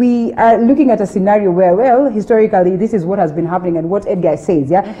 we are looking at a scenario where, well, historically, this is what has been happening, and what Edgar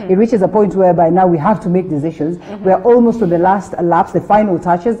says, it reaches a point whereby now we have to make decisions. We're almost on the last laps, the final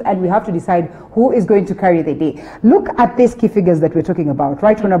touches, and we have to decide who is going to carry the day. Look at these key figures that we're talking about.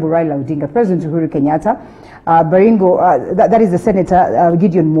 Right Honorable Raila Odinga, President Uhuru Kenyatta, Baringo, that is the Senator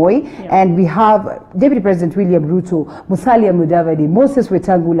Gideon Moi, and we have Deputy President William Ruto, Musalia Mudavadi, Moses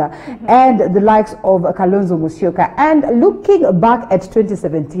Wetangula, and the likes of Kalonzo Musyoka. And looking back at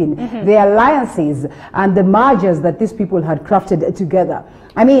 2017, the alliances and the mergers that these people had crafted together.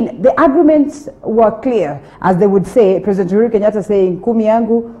 I mean, the agreements were clear, as they would say, President Uhuru Kenyatta saying, kumi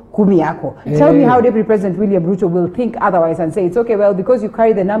yangu, kumi yako. Tell me how Deputy President William Ruto will think otherwise and say, it's okay, well, because you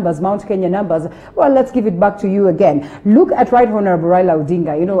carry the numbers, Mount Kenya numbers, well, let's give it back to you again. Look at Right Honorable Raila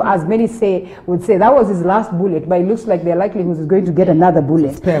Odinga, as many would say, that was his last bullet, but it looks like the likelihood is going to get another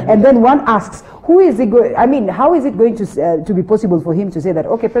bullet. And then one asks, how is it going to be possible for him to say that,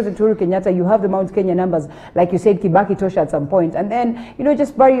 okay, President Uhuru Kenyatta, you have the Mount Kenya numbers, like you said, Kibaki Tosha at some point, and then,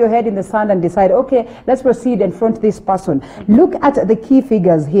 just bury your head in the sand and decide, okay, let's proceed and front this person. Look at the key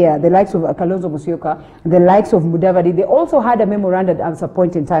figures here, the likes of Kalonzo Musyoka, the likes of Mudavadi. They also had a memorandum at some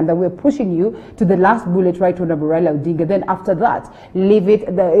point in time that we're pushing you to the last bullet, Right Honorable Raila Odinga. Then after that, leave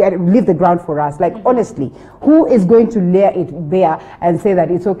the ground for us. Like, honestly, who is going to lay it bare and say that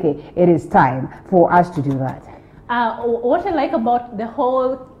it's okay, it is time for us to do that? What I like about the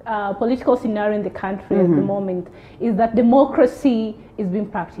whole political scenario in the country at the moment is that democracy is being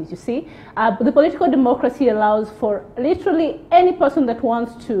practiced, you see. The political democracy allows for literally any person that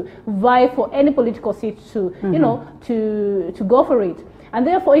wants to vie for any political seat to, to go for it. And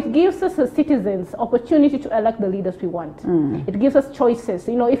therefore, it gives us as citizens opportunity to elect the leaders we want. It gives us choices.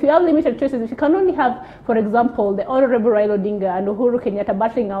 If you have limited choices, if you can only have, for example, the Honorable Raila Odinga and Uhuru Kenyatta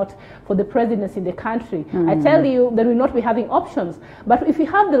battling out for the presidency in the country, I tell you, there will not be having options. But if you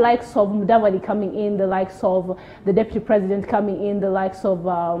have the likes of Mudavadi coming in, the likes of the Deputy President coming in, the likes of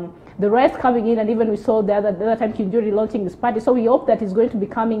the rest coming in, and even we saw the other time Kinjuri launching this party. So we hope that he's going to be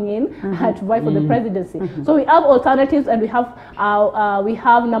coming in to vie for the presidency. So we have alternatives, and we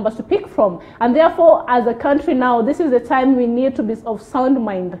have numbers to pick from. And therefore, as a country now, this is the time we need to be of sound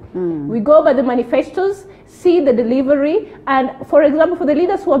mind. We go by the manifestos, see the delivery, and for example, for the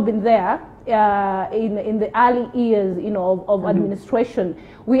leaders who have been there in the early years, of administration,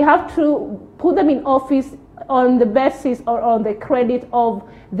 we have to put them in office on the basis or on the credit of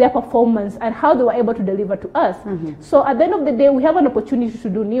their performance and how they were able to deliver to us. So at the end of the day, we have an opportunity to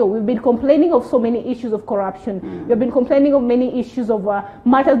do new. We've been complaining of so many issues of corruption. We've been complaining of many issues of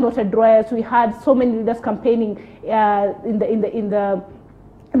matters not addressed. We had so many leaders campaigning in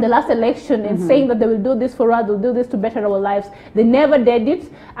the last election and saying that they will do this for us, they'll do this to better our lives. They never did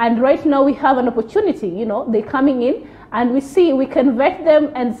it. And right now we have an opportunity, you know, they're coming in and we can vet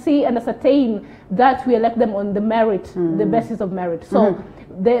them and see and ascertain that we elect them on the merit, the basis of merit. So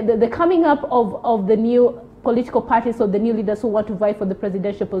the coming up of the new political parties or the new leaders who want to vie for the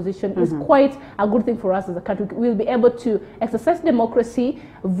presidential position is quite a good thing for us as a country. We'll be able to exercise democracy,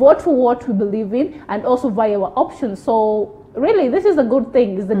 vote for what we believe in, and also vie our options. So really, this is a good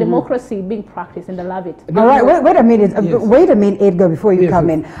thing. It's the democracy being practiced, and I love it. All right, wait a minute. Wait a minute, Edgar, before you come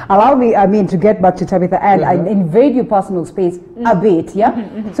in. Allow me, to get back to Tabitha and invade your personal space a bit,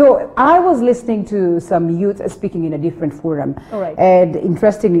 yeah? So I was listening to some youth speaking in a different forum. All right. And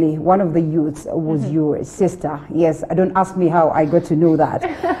interestingly, one of the youths was your sister. Yes, don't ask me how I got to know that.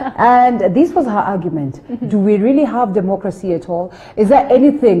 And this was her argument. Do we really have democracy at all? Is there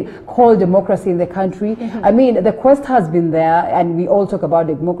anything called democracy in the country? I mean, the quest has been there, and we all talk about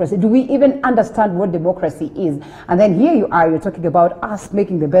democracy. Do we even understand what democracy is? And then here you are, you're talking about us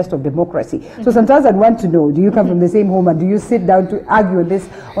making the best of democracy. So sometimes I'd want to know, do you come from the same home and do you sit down to argue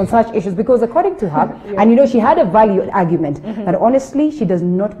on such issues? Because according to her, and you know, she had a valid argument that honestly, she does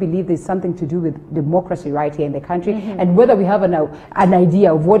not believe there's something to do with democracy right here in the country, and whether we have an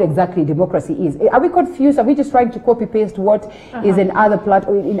idea of what exactly democracy is. Are we confused? Are we just trying to copy paste what is in other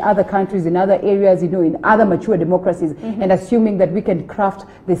countries, in other areas, you know, in other mature democracies, and assuming that we can craft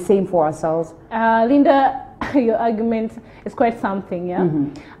the same for ourselves? Linda, your argument is quite something,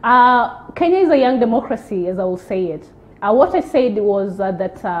 Kenya is a young democracy, as I will say it. What I said was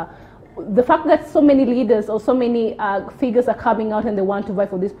that the fact that so many leaders or so many figures are coming out and they want to vie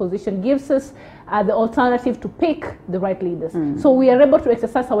for this position gives us the alternative to pick the right leaders. So we are able to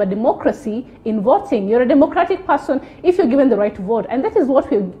exercise our democracy in voting. You're a democratic person if you're given the right to vote. And that is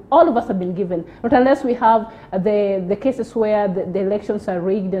what all of us have been given. Not unless we have the cases where the elections are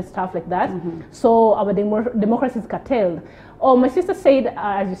rigged and stuff like that. So our democracy is curtailed. Oh, my sister said,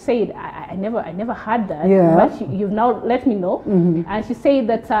 as you said, I never had that, but you've now let me know. And she said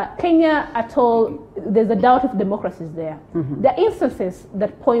that Kenya at all, there's a doubt if democracy is there. There are instances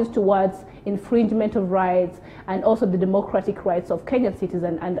that points towards infringement of rights and also the democratic rights of Kenyan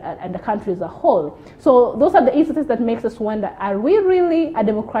citizens and the country as a whole. So those are the instances that makes us wonder, are we really a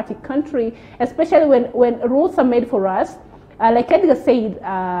democratic country, especially when rules are made for us? Like Edgar said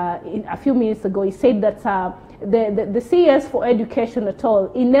a few minutes ago, he said that the CS for education at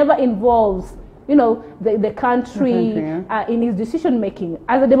all, it never involves, you know, the country in its decision making.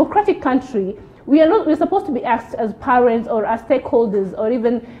 As a democratic country, we're supposed to be asked as parents or as stakeholders or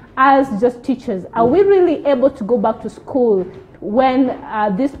even as just teachers. Are we really able to go back to school when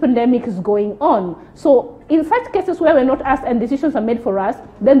this pandemic is going on? So in such cases where we're not asked and decisions are made for us,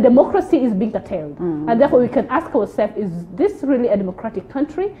 then democracy is being curtailed. And therefore we can ask ourselves, is this really a democratic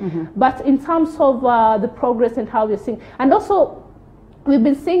country? But in terms of the progress and how we're seeing, and also we've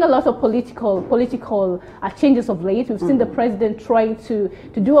been seeing a lot of political changes of late. We've seen the president trying to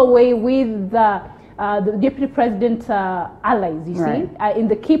do away with the deputy president allies, you see, in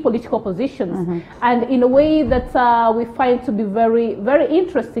the key political positions, and in a way that we find to be very, very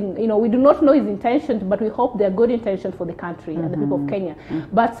interesting. You know, we do not know his intentions, but we hope they're good intentions for the country and the people of Kenya.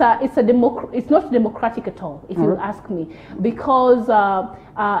 But it's not democratic at all, if you ask me, because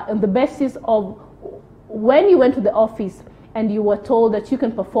on the basis of when you went to the office and you were told that you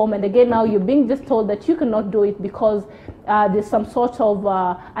can perform, and again now you're being just told that you cannot do it because there's some sort of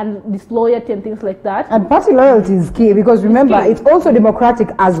disloyalty and things like that. And party loyalty is key, because remember, it's also democratic,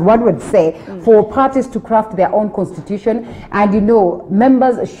 as one would say, for parties to craft their own constitution, and you know,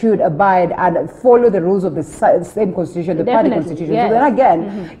 members should abide and follow the rules of the same constitution, the party constitution. So then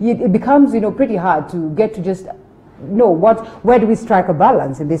again, it becomes, you know, pretty hard to get to just know where do we strike a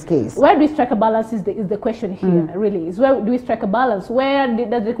balance in this case? Where do we strike a balance is the question here, really. Is where do we strike a balance? Where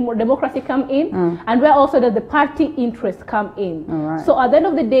does the democracy come in? And where also does the party interest come in? So at the end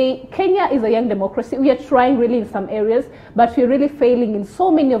of the day, Kenya is a young democracy. We are trying really in some areas, but we're really failing in so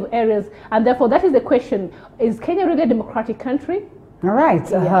many of areas. And therefore, that is the question. Is Kenya really a democratic country? All right.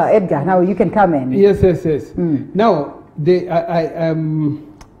 Edgar, now you can come in. Yes. Now,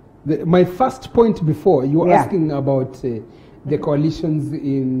 my first point before, you were asking about the coalitions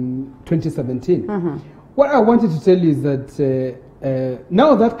in 2017. What I wanted to tell you is that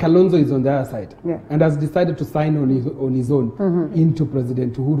now that Kalonzo is on the other side and has decided to sign on his own into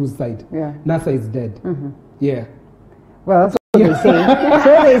President Uhuru's side, NASA is dead. Yeah. Well, so they say.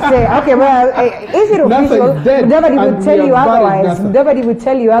 So they say. Okay, well, is it official? is dead, Nobody and would tell we you have buried otherwise. NASA. Nobody would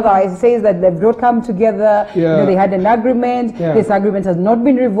tell you otherwise. It says that they've not come together. Yeah. You know, they had an agreement. Yeah. This agreement has not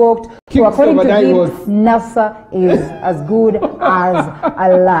been revoked. King So according to Sobadai him, was- NASA is as good as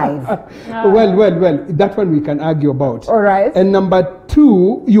alive. Well, that one we can argue about. All right. And number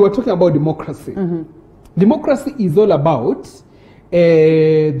two, you were talking about democracy. Democracy is all about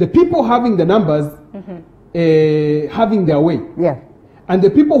the people having the numbers, having their way. Yeah. And the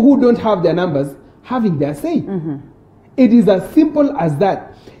people who don't have their numbers having their say. It is as simple as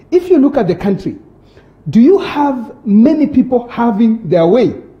that. If you look at the country, do you have many people having their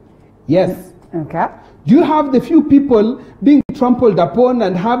way? Yes. Okay. Do you have the few people being trampled upon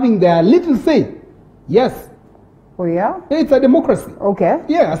and having their little say? Yes. Oh, yeah? It's a democracy. Okay.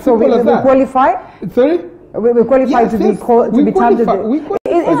 Yeah, as So we simple as that. qualify? Sorry? We qualify Yes, to yes. be called to We be termed as qualify. the- We qualify.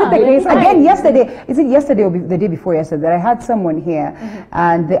 Is it the Yeah, case? right. Again, yesterday, is it yesterday or the day before yesterday that I had someone here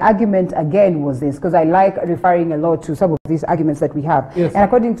and the argument again was this, because I like referring a lot to some of these arguments that we have. Yes. And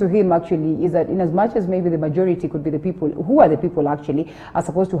according to him, actually, is that in as much as maybe the majority could be the people, who are the people actually are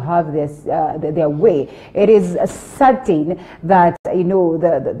supposed to have this, their way, it is certain that, you know,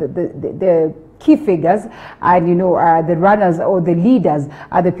 the key figures and, you know, the runners or the leaders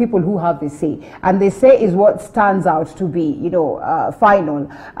are the people who have the say, and the say is what stands out to be, you know, final,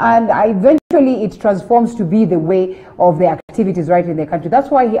 and eventually it transforms to be the way of the activities right in the country.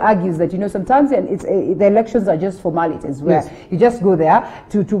 That's why he argues that, you know, sometimes the elections are just formalities where Yes. you just go there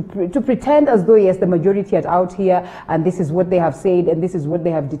to pretend as though, yes, the majority are out here and this is what they have said and this is what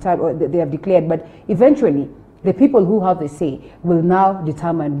they have they have declared, but eventually the people who have the say will now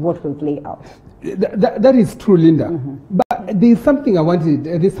determine what will play out. That is true, Linda. But there's something I wanted.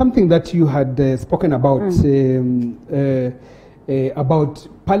 There's something that you had spoken about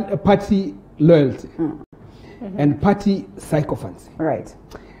party loyalty and party sycophancy, Right.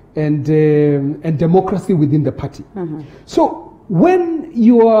 and democracy within the party. So when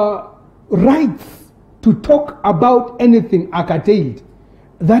your rights to talk about anything are curtailed,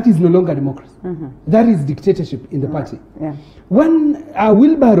 that is no longer democracy. That is dictatorship in the party. Yeah. When a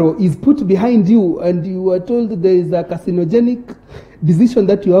wheelbarrow is put behind you and you are told there is a carcinogenic decision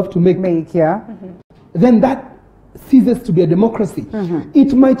that you have to make, Yeah. then that ceases to be a democracy.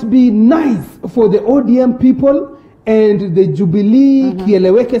 It might be nice for the ODM people and the Jubilee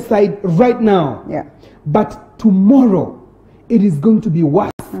Kieleweke side right now, Yeah. but tomorrow it is going to be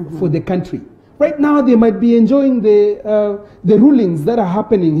worse for the country. Right now they might be enjoying the rulings that are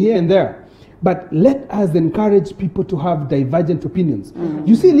happening here and there. But let us encourage people to have divergent opinions.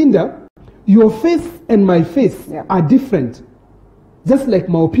 You see, Linda, your face and my face are different. Just like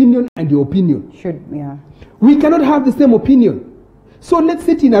my opinion and your opinion. Yeah. We cannot have the same opinion. So let's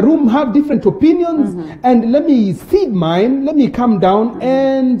sit in a room, have different opinions, and let me cede mine, let me calm down,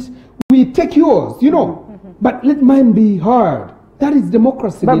 and we take yours, you know. But let mine be heard. That is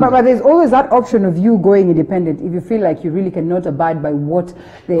democracy. But there's always that option of you going independent if you feel like you really cannot abide by what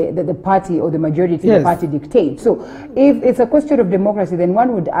the party or the majority of the party dictates. So if it's a question of democracy, then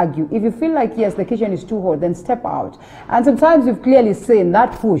one would argue, if you feel like, yes, the kitchen is too hot, then step out. And sometimes you've clearly seen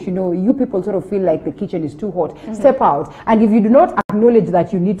that push, you know, you people sort of feel like the kitchen is too hot, step out. And if you do not acknowledge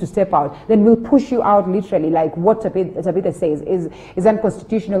that you need to step out, then we'll push you out literally, like what Tabitha says is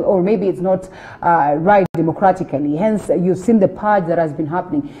unconstitutional, or maybe it's not right democratically. Hence, you've seen the purge that has been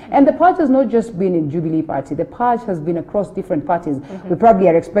happening. And the purge has not just been in Jubilee Party. The purge has been across different parties. We probably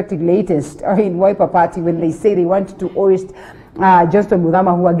are expecting latest in Wiper Party when they say they want to oust Justin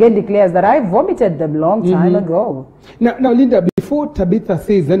Mudama, who again declares that I vomited them long time ago. Now, Linda, before Tabitha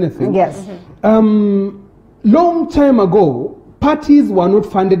says anything, Yes. Long time ago, parties were not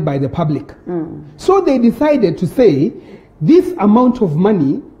funded by the public. So they decided to say, this amount of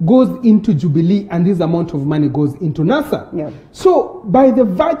money goes into Jubilee and this amount of money goes into NASA. Yeah. So by the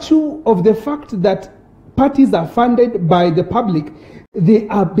virtue of the fact that parties are funded by the public,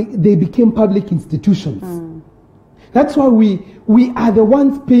 they became public institutions. That's why we are the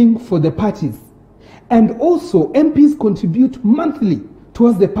ones paying for the parties. And also MPs contribute monthly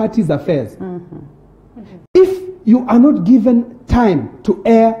towards the party's affairs. If you are not given time to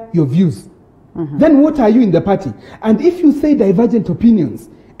air your views, then what are you in the party? And if you say divergent opinions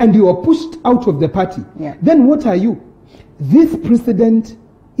and you are pushed out of the party, then what are you? This precedent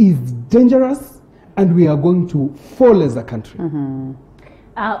is dangerous and we are going to fall as a country.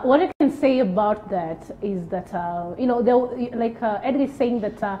 What I can say about that is that, you know, like Edgar is saying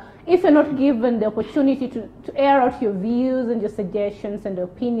that if you're not given the opportunity to air out your views and your suggestions and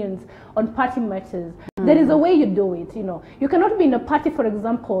opinions on party matters, there is a way you do it, you know. You cannot be in a party, for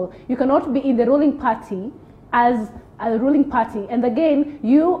example, you cannot be in the ruling party as a ruling party, and again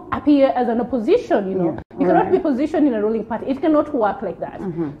you appear as an opposition. You know, you cannot be positioned in a ruling party. It cannot work like that.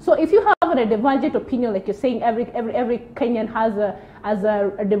 So if you have a divergent opinion, like you're saying, every Kenyan has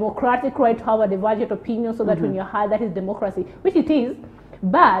a democratic right to have a divergent opinion, so that when you're heard, that is democracy, which it is.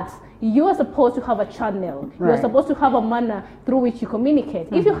 But you are supposed to have a channel. You are supposed to have a manner through which you communicate.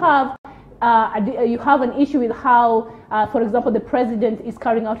 If you have an issue with how, for example, the president is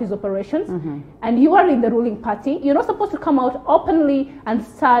carrying out his operations, and you are in the ruling party, you're not supposed to come out openly and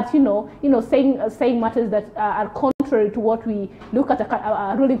start, saying matters that are contrary to what we look at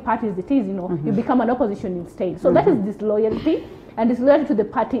a ruling party as it is. You become an opposition instead. So that is disloyalty. And disloyalty to the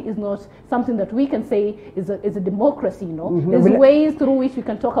party is not something that we can say is a democracy. There's ways through which we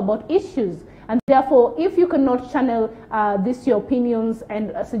can talk about issues. And therefore, if you cannot channel your opinions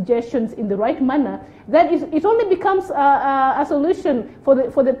and suggestions in the right manner, then it only becomes a solution for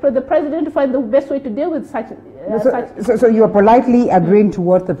the president to find the best way to deal with such. So you are politely agreeing to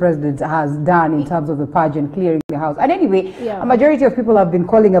what the president has done in terms of the pageant, clearing the house. And anyway, a majority of people have been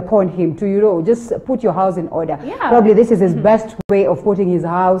calling upon him to, just put your house in order. Probably this is his best way of putting his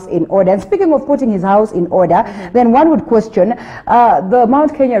house in order. And speaking of putting his house in order, then one would question, the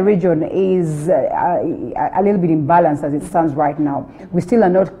Mount Kenya region is a little bit imbalanced as it stands right now. We still are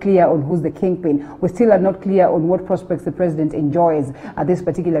not clear on who's the kingpin. We still are not clear on what prospects the president enjoys at this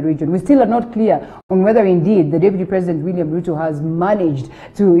particular region. We still are not clear on whether indeed the Deputy President William Ruto has managed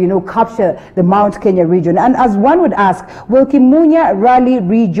to, capture the Mount Kenya region. And as one would ask, will Kimunya rally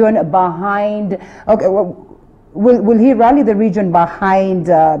region behind? Okay, well, will he rally the region behind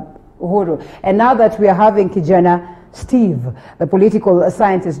Uhuru? And now that we are having Kijana Steve, the political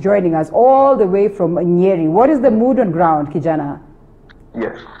scientist, joining us all the way from Nyeri, what is the mood on ground, Kijana?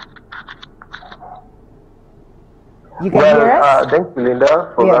 Yes. You can hear us? Thanks,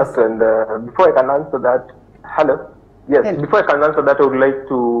 Linda, for that. And before I can answer that, hello? Yes, before I can answer that, I would like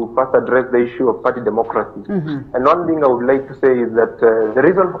to first address the issue of party democracy. And one thing I would like to say is that the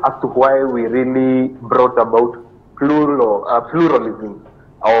reason as to why we really brought about pluralism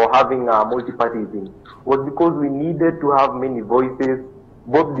or having a multi-partyism was because we needed to have many voices,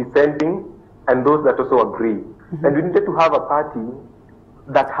 both dissenting and those that also agree. And we needed to have a party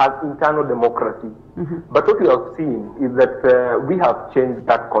that has internal democracy. But what we have seen is that we have changed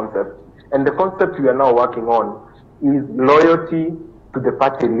that concept. And the concept we are now working on is loyalty to the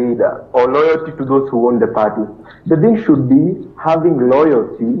party leader or loyalty to those who own the party. The thing should be having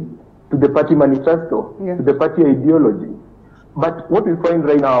loyalty to the party manifesto, to the party ideology. But what we find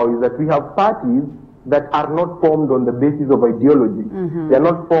right now is that we have parties that are not formed on the basis of ideology. They are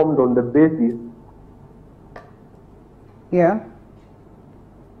not formed on the basis.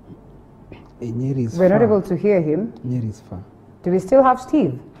 We're not able to hear him. Nyeri is far. Do we still have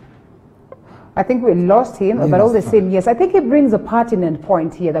Steve? I think we lost him, but all the same, yes. I think it brings a pertinent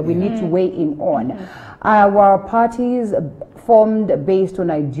point here that we need to weigh in on. Our parties formed based on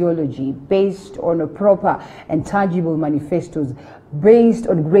ideology, based on a proper and tangible manifestos, based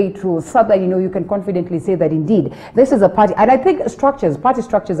on great rules, so that you can confidently say that indeed this is a party. And I think party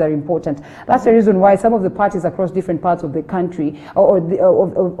structures are important. That's the reason why some of the parties across different parts of the country or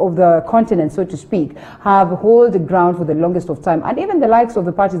of the continent, so to speak, have held the ground for the longest of time. And even the likes of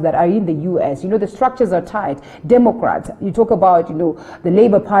the parties that are in the US, the structures are tight. Democrats, you talk about the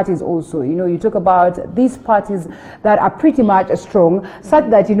Labour parties also, you talk about these parties that are pretty much strong, such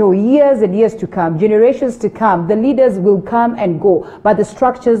that years and years to come, generations to come, the leaders will come and go, but the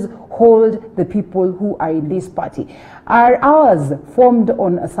structures hold the people who are in this party. Are ours formed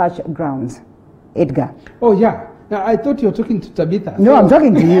on such grounds, Edgar? Oh yeah. Now, I thought you were talking to Tabitha. No, I'm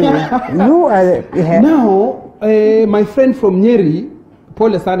talking to you. You are now my friend from Nyeri,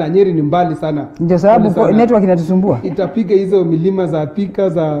 pole sana, Nyeri ni mbali sana. Ndio sababu network inatusumbua. Itapiga hizo milima za Thika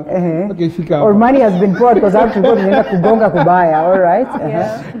za ukifika hapa. Or money has been poured because I have to go tunaenda kugonga kubaya, all right?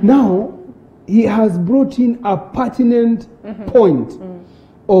 Now he has brought in a pertinent point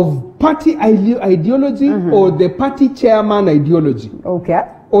of party ideology or the party chairman ideology. Okay.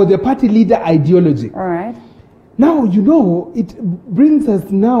 Or the party leader ideology. All right. Now, it brings us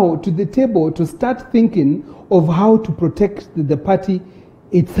now to the table to start thinking of how to protect the party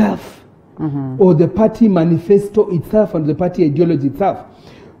itself, or the party manifesto itself and the party ideology itself.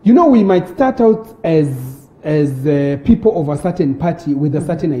 We might start out as people of a certain party with a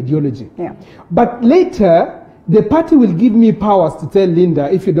certain ideology. But later, the party will give me powers to tell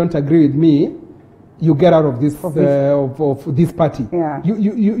Linda, if you don't agree with me, you get out of this of this party.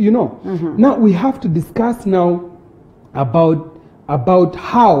 Now we have to discuss now about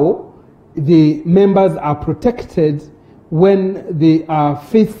how the members are protected when they are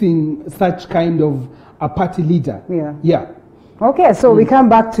facing such kind of a party leader. Yeah. Yeah. Okay, so we come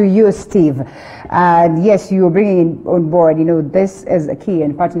back to you, Steve. And yes, you are bringing on board, you know, this is a key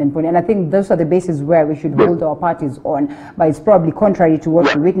and pertinent point. And I think those are the bases where we should hold our parties on. But it's probably contrary to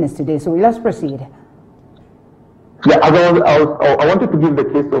what we witnessed today. So let's proceed. Yeah, I wanted to give the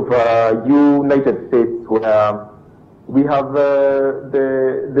case of United States, where we have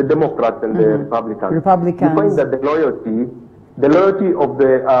the Democrats and the Republicans. You find that the loyalty of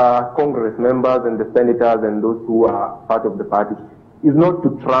the Congress members and the senators and those who are part of the party is not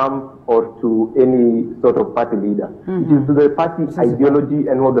to Trump or to any sort of party leader. It is to the party ideology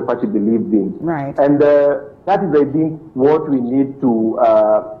and what the party believes in. Right. And that is, I think, what we need to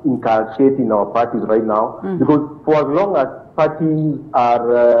inculcate in our parties right now. Because for as long as parties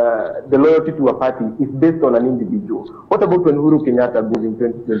are, the loyalty to a party is based on an individual. What about when Uhuru Kenyatta goes in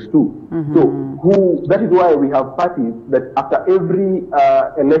 2022? So that is why we have parties that after every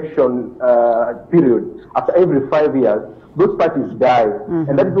election period, after every 5 years, those parties die.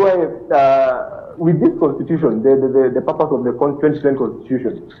 And that is why with this constitution, the purpose of the 2010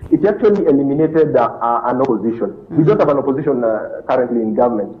 constitution, it actually eliminated an opposition. We don't have an opposition currently in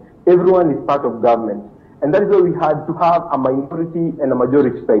government. Everyone is part of government. And that is why we had to have a minority and a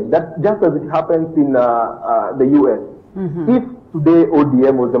majority side. That just as it happens in the US. If today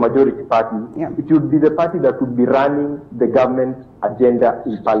ODM was the majority party, it would be the party that would be running the government agenda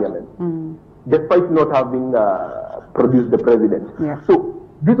in parliament, despite not having produced the president. So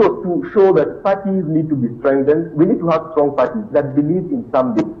this was to show that parties need to be strengthened. We need to have strong parties that believe in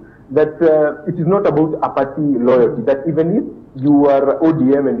something. That it is not about a party loyalty. That even if you are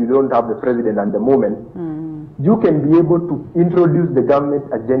ODM and you don't have the president at the moment, you can be able to introduce the government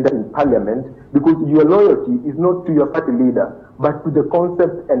agenda in parliament because your loyalty is not to your party leader, but to the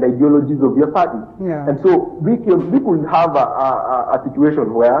concepts and ideologies of your party. And so we could have a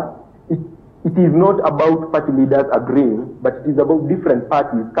situation where it is not about party leaders agreeing, but it is about different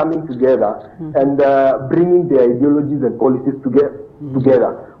parties coming together and bringing their ideologies and policies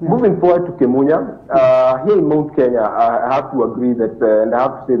together. Moving forward to Kemunya, here in Mount Kenya, I have to agree that, and I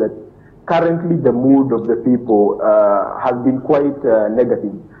have to say that currently the mood of the people has been quite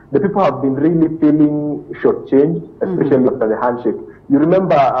negative. The people have been really feeling shortchanged, especially after the handshake. You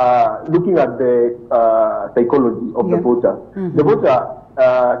remember looking at the psychology of the voter. The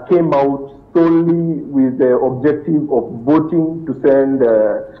voter came out solely with the objective of voting to send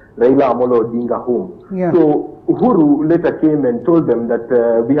Raila Amolo Odinga home. So Uhuru later came and told them that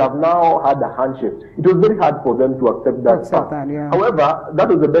we have now had a handshake. It was very hard for them to accept that fact. However, that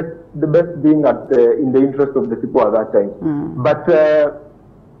was the best thing in the interest of the people at that time. But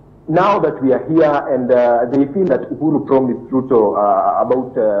now that we are here and they feel that Uhuru promised Ruto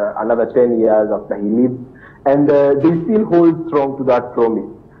about another 10 years after he leaves, and they still hold strong to that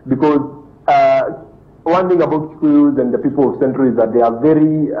promise because one thing about Kikuyus and the people of Central is that they are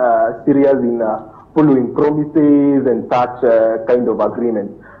very serious in following promises and such kind of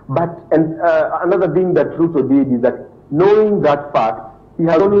agreements. But another thing that Ruto did is that knowing that fact, he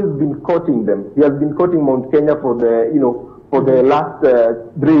has always been courting them. He has been courting Mount Kenya for the last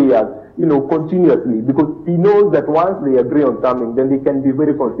 3 years, continuously, because he knows that once they agree on something, then they can be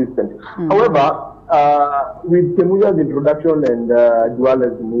very consistent. However, with Kemunya's introduction and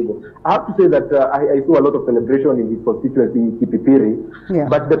Duale's removal, I have to say that I saw a lot of celebration in his constituency, Kipipiri,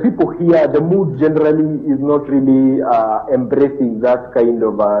 but the people here, the mood generally is not really embracing that kind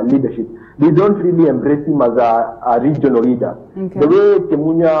of leadership. They don't really embrace him as a regional leader. The way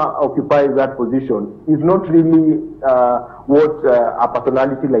Kemunya occupies that position is not really what a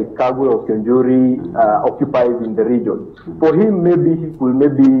personality like Kagwe or Kionjuri occupies in the region. For him, maybe he could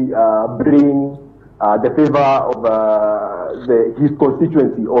bring the favor of his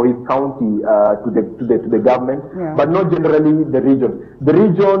constituency or his county to the government, but not generally the region. The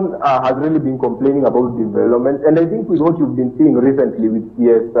region has really been complaining about development, and I think with what you've been seeing recently with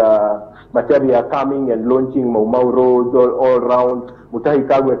CS Macharia coming and launching Mau Mau roads all around, Mutahi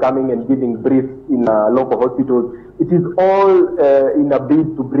Kagwe coming and giving briefs in local hospitals, it is all in a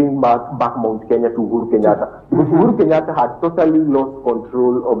bid to bring back Mount Kenya to Uhuru Kenyatta. Because Uhuru Kenyatta had totally lost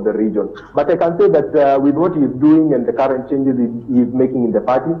control of the region. But I can say that with what he is doing and the current changes he is making in the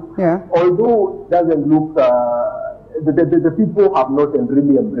party, although it doesn't look, the people have not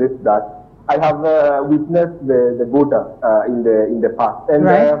really embraced that. I have witnessed the voter in the past. And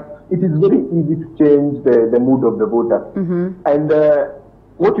it is very easy to change the mood of the voters. And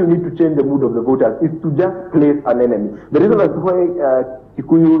what you need to change the mood of the voters is to just place an enemy. The reason that's why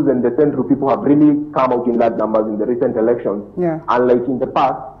Kikuyus and the Central people have really come out in large numbers in the recent elections, unlike in the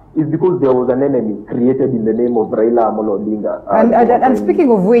past, is because there was an enemy created in the name of Raila Amolo Odinga. And speaking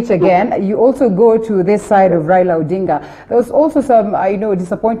of which, again, you also go to this side of Raila Odinga. There was also some,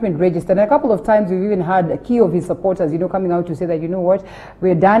 disappointment registered. And a couple of times we've even had a key of his supporters, coming out to say that, what,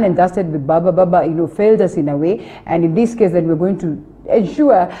 we're done and dusted with Baba. Baba, failed us in a way. And in this case, then we're going to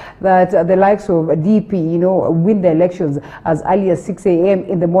ensure that the likes of DP, win the elections as early as 6 a.m.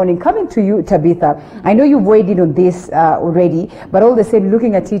 in the morning. Coming to you, Tabitha, I know you've weighed in on this already, but all the same,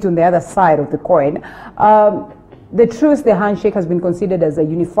 looking at it on the other side of the coin, the truth, the handshake has been considered as a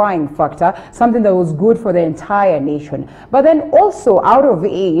unifying factor, something that was good for the entire nation. But then also out of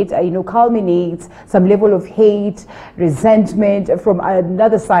it, culminates some level of hate, resentment from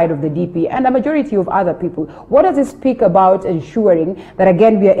another side of the DP and a majority of other people. What does it speak about ensuring that,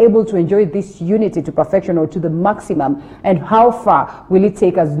 again, we are able to enjoy this unity to perfection or to the maximum? And how far will it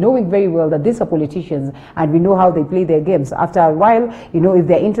take us, knowing very well that these are politicians and we know how they play their games? After a while, if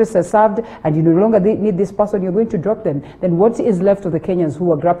their interests are served and you no longer need this person, you're going to drop them. Then what is left of the Kenyans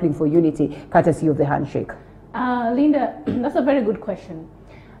who are grappling for unity, courtesy of the handshake? Linda, that's a very good question.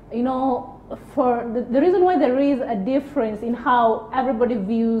 For the reason why there is a difference in how everybody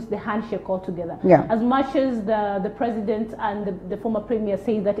views the handshake altogether. Yeah. As much as the president and the former premier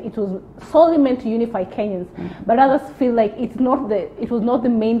say that it was solely meant to unify Kenyans, but others feel like it was not the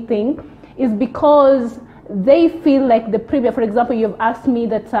main thing, is because they feel like the premier, for example, you've asked me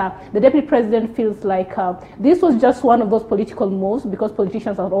that the deputy president feels like this was just one of those political moves because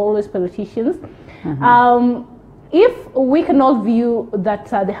politicians are always politicians. If we cannot view that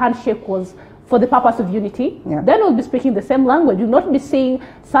the handshake was for the purpose of unity, then we'll be speaking the same language. You'll not be seeing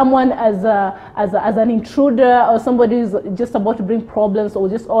someone as an intruder or somebody who's just about to bring problems or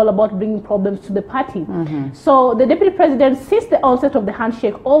just all about bringing problems to the party. So the deputy president, since the onset of the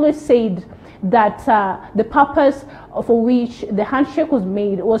handshake, always said that the purpose for which the handshake was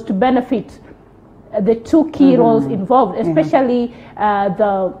made was to benefit the two key roles involved, especially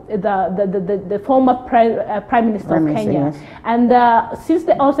the former Prime Minister of Kenya. Yes. And since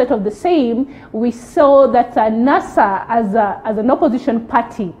the onset of the same, we saw that NASA as an opposition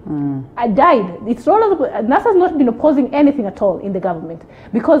party died. NASA has not been opposing anything at all in the government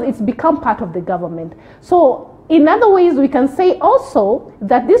because it's become part of the government. So in other ways, we can say also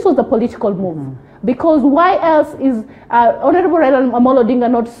that this was a political move. Because why else is Honorable Raila Amolo Odinga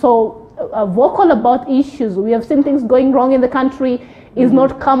not so vocal about issues? We have seen things going wrong in the country. He's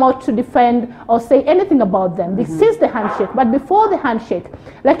not come out to defend or say anything about them. This is the handshake. But before the handshake,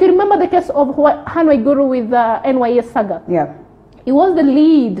 like you remember the case of Han Waiguru with NYS Saga. Yeah. He was the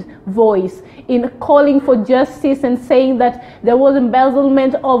lead voice in calling for justice and saying that there was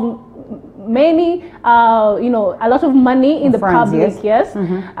embezzlement of many, a lot of money in the public,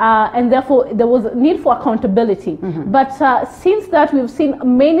 and therefore there was a need for accountability. But since that, we've seen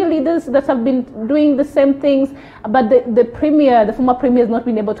many leaders that have been doing the same things, but the former premier has not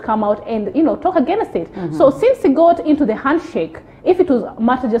been able to come out and talk against it. So since he got into the handshake, if it was a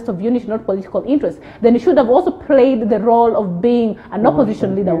matter just of unity, not political interest, then he should have also played the role of being an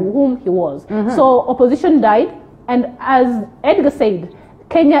opposition leader, whom he was. So opposition died, and as Edgar said,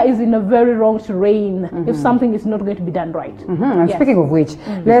 Kenya is in a very wrong terrain if something is not going to be done right. And speaking of which,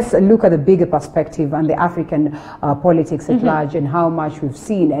 let's look at the bigger perspective and the African politics at large, and how much we've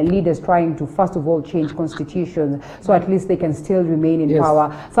seen leaders trying to, first of all, change constitutions so at least they can still remain in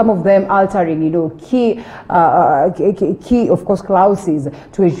power. Some of them altering, key, of course, clauses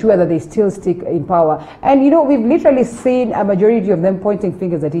to ensure that they still stick in power. And, we've literally seen a majority of them pointing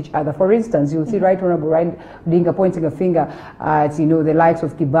fingers at each other. For instance, you'll see Right Honorable Raila Odinga pointing a finger at, the likes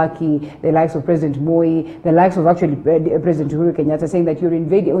of Kibaki, the likes of President Moi, the likes of actually President Uhuru Kenyatta, saying that you're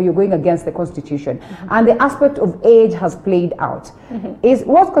invading or you're going against the constitution. And the aspect of age has played out. Is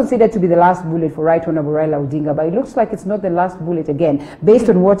what's considered to be the last bullet for Right Honorable Raila Odinga, but it looks like it's not the last bullet again, based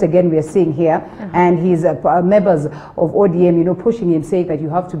on what again we are seeing here, and his members of ODM, pushing him, saying that you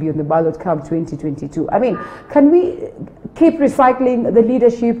have to be on the ballot come 2022. I mean, can we keep recycling the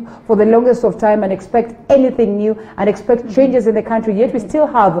leadership for the longest of time and expect anything new and expect changes in the country, yet we still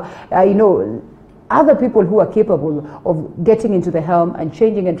have, other people who are capable of getting into the helm and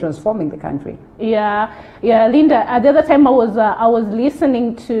changing and transforming the country? Yeah, Linda. The other time I was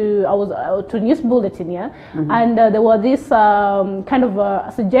listening to to News Bulletin, and there were these kind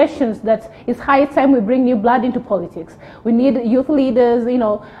of suggestions that it's high time we bring new blood into politics. We need youth leaders,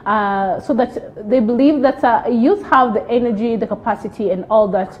 so that they believe that youth have the energy, the capacity, and all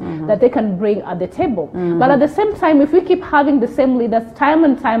that that they can bring at the table. But at the same time, if we keep having the same leaders time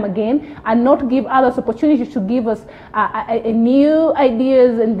and time again and not give others opportunities to give us new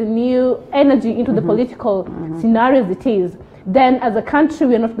ideas and the new energy into the political scenarios it is, then as a country,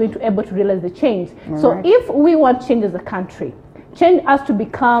 we are not going to be able to realize the change. So right. if we want change as a country, change has to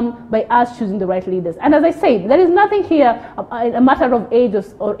become by us choosing the right leaders. And as I said, there is nothing here a matter of age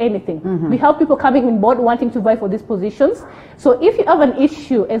or anything. We have people coming in board wanting to vie for these positions. So if you have an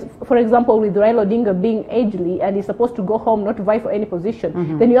issue, as for example with Raila Odinga being agely and he's supposed to go home not to vie for any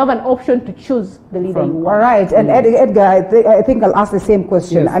position, then you have an option to choose the leader you want. All right, and Edgar, I think I'll ask the same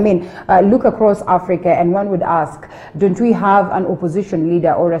question. Yes. I mean, look across Africa and one would ask, don't we have an opposition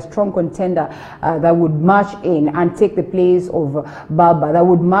leader or a strong contender that would march in and take the place of Baba, that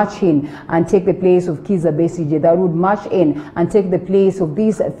would march in and take the place of Kiza Besigye, that would march in and take the place of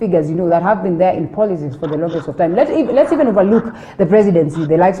these figures, you know, that have been there in politics for the longest of time. Let's even overlook the presidency,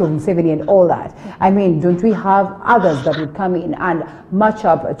 the likes of Museveni and all that. I mean, don't we have others that would come in and match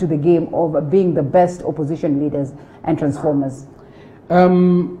up to the game of being the best opposition leaders and transformers?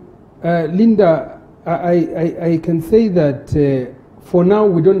 Linda, I can say that for now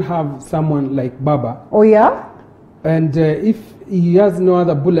we don't have someone like Baba. Oh yeah? And if he has no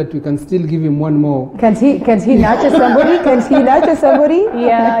other bullet, we can still give him one more. Can he nurture somebody? Can he nurture somebody?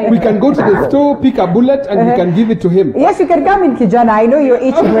 Yeah. We can go to the store, pick a bullet, and we can give it to him. Yes, you can come in, Kijana. I know you're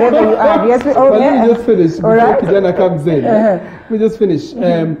itching wherever you are. Yes, But let me just finish before right. Kijana comes in. Let me just finish.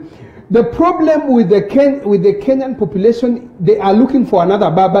 The problem with the Kenyan population, they are looking for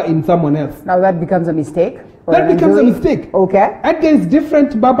another Baba in someone else. Now that becomes a mistake. That becomes a mistake. Okay. Edgar is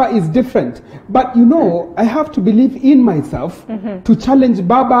different, Baba is different. But you know, I have to believe in myself to challenge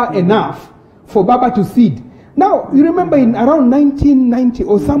Baba enough for Baba to cede. Now, you remember in around 1990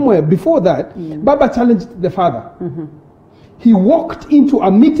 or somewhere before that, Baba challenged the father. He walked into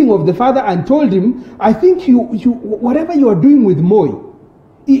a meeting of the father and told him, I think whatever you are doing with Moi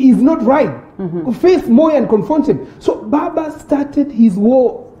is not right. Face Moi and confront him. So Baba started his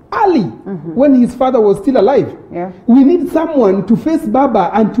war early when his father was still alive. Yeah. We need someone to face Baba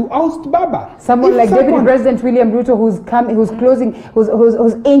and to oust Baba. Someone like Deputy President William Ruto, who's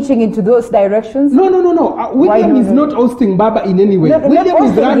inching into those directions. No. William is not ousting Baba in any way. No, William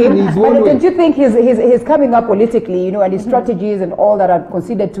is running his own way. Don't you think he's coming up politically, you know, and his strategies and all that are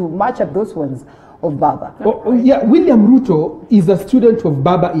considered to match up those ones of Baba? Yeah, William Ruto is a student of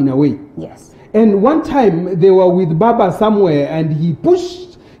Baba in a way. Yes. And one time they were with Baba somewhere, and he pushed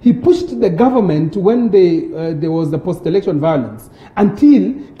the government when there was the post-election violence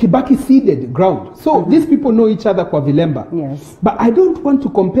until Kibaki ceded ground. So these people know each other kwa vilemba. Yes. But I don't want to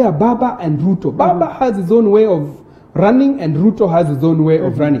compare Baba and Ruto. Baba has his own way of running and Ruto has his own way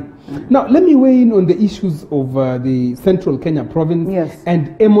of running. Now, let me weigh in on the issues of the Central Kenya province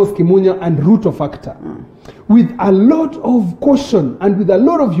and Amos Kimunya and Ruto factor. With a lot of caution and with a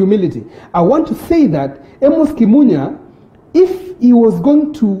lot of humility, I want to say that Amos Kimunya, if he was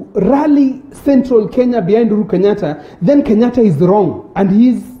going to rally Central Kenya behind Uhuru Kenyatta, then Kenyatta is wrong and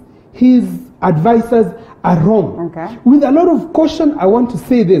his advisors are wrong. Okay. With a lot of caution, I want to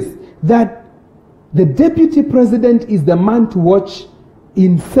say this, that the deputy president is the man to watch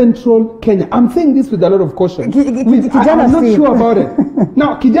in Central Kenya. I'm saying this with a lot of caution. I'm not sure about it.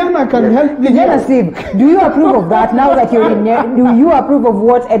 Now, Kijana can help me. Kijana Steve, do you approve of that now that you're in there? Do you approve of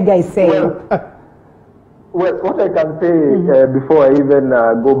what Edgar is saying? Well, what I can say before I even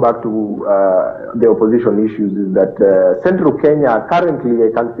go back to the opposition issues is that Central Kenya, currently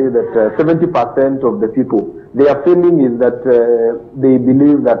I can say that 70% of the people, their feeling is that they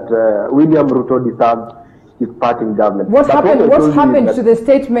believe that William Ruto deserves his part in government. What happened to the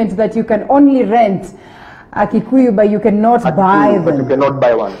statement that you can only rent a Kikuyu but you cannot buy them? But you cannot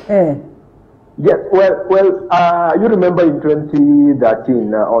buy one. Yes, well, you remember in 2013,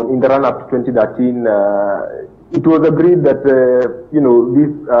 in the run-up to 2013, it was agreed that,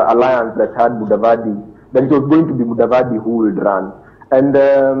 this alliance that had Mudavadi, that it was going to be Mudavadi who would run. And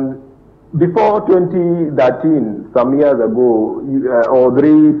before 2013, some years ago, or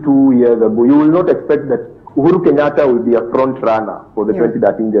 2 years ago, you will not expect that Uhuru Kenyatta will be a front runner for the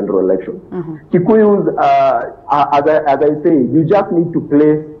 2013 general election. Kikuyus, as I say, you just need to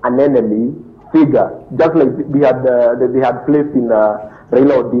place an enemy figure, just like they had placed in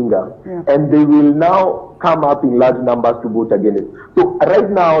Raila Odinga, and they will now come up in large numbers to vote against it. So right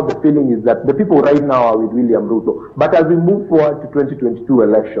now, the feeling is that the people right now are with William Ruto. But as we move forward to 2022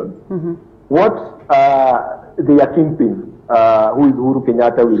 elections, what their kingpin, who is Uhuru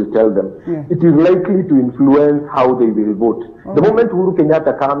Kenyatta, will tell them, it is likely to influence how they will vote. The moment Uhuru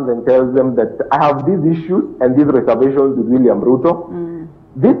Kenyatta comes and tells them that I have these issues and these reservations with William Ruto,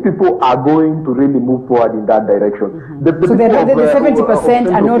 these people are going to really move forward in that direction. So the 70%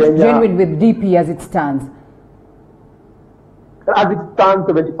 are not genuine with DP as it stands. As it stands,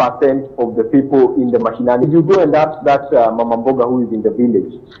 70% of the people in the mashinani, you go and ask that Mama Mboga who is in the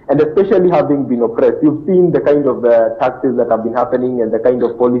village, and especially having been oppressed, you've seen the kind of taxes that have been happening and the kind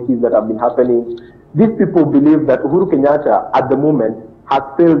of policies that have been happening. These people believe that Uhuru Kenyatta at the moment has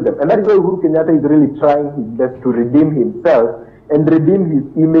failed them. And that is why Uhuru Kenyatta is really trying his best to redeem himself and redeem his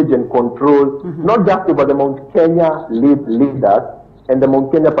image and control, not just over the Mount Kenya leaders and the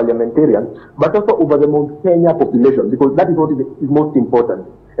Mount Kenya parliamentarians, but also over the Mount Kenya population, because that is what is most important,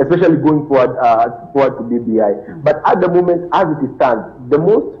 especially going forward to BBI. But at the moment, as it stands, the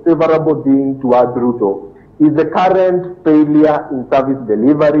most favorable thing towards Ruto is the current failure in service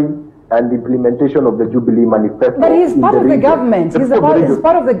delivery and implementation of the Jubilee Manifesto. But he's part of the government.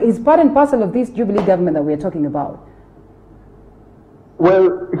 He's part and parcel of this Jubilee government that we're talking about.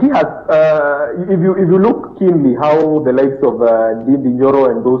 Well, he has, if you look keenly how the likes of Ndindi Nyoro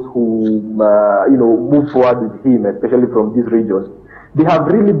and those who, move forward with him, especially from these regions, they have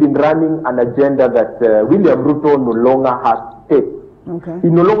really been running an agenda that William Ruto no longer has stake. Okay. He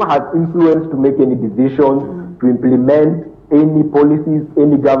no longer has influence to make any decisions, to implement any policies,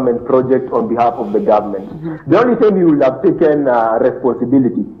 any government project on behalf of the government. The only time he will have taken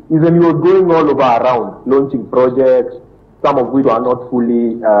responsibility is when he was going all over around, launching projects, some of which are not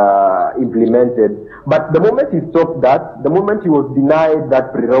fully implemented. But the moment he stopped that, the moment he was denied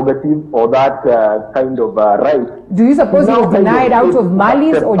that prerogative or that kind of right. Do you suppose he was denied out of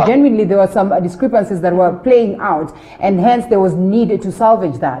malice, or genuinely there were some discrepancies that were playing out and hence there was needed to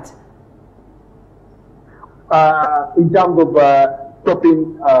salvage that? In terms of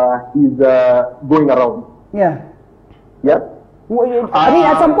stopping his going around. Yeah. Yeah. I mean,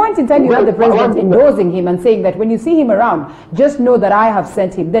 at some point in time, you had the president endorsing him and saying that when you see him around, just know that I have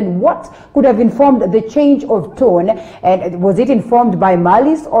sent him. Then what could have informed the change of tone? And was it informed by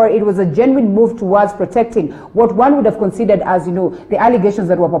malice, or it was a genuine move towards protecting what one would have considered as, the allegations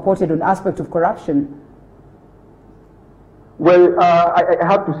that were purported on aspect of corruption? Well, I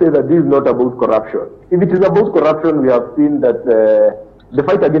have to say that this is not about corruption. If it is about corruption, we have seen that the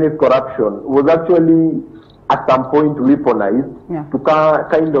fight against corruption was actually at some point weaponized to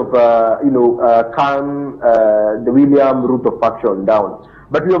kind of, calm the William Ruto faction down.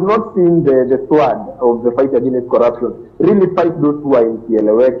 But we have not seen the sword of the fight against corruption really fight those who are in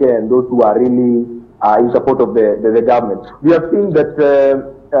Kieleweke and those who are really in support of the government. We have seen that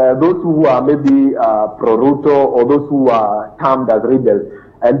those who are maybe pro-Ruto or those who are termed as rebels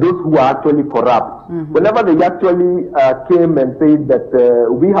and those who are actually corrupt, whenever they actually came and said that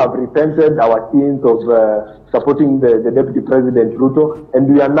we have repented our sins of supporting the Deputy President Ruto,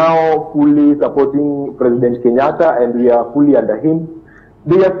 and we are now fully supporting President Kenyatta and we are fully under him,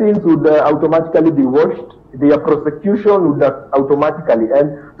 their sins would automatically be washed, their prosecution would automatically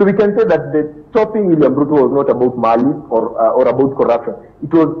end. So we can say that the stopping William Ruto was not about malice or about corruption.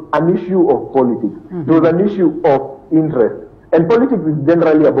 It was an issue of politics. It was an issue of interest. And politics is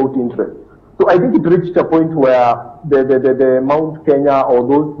generally about interest. So I think it reached a point where the Mount Kenya or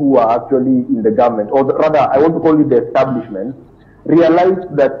those who are actually in the government, or rather I want to call it the establishment,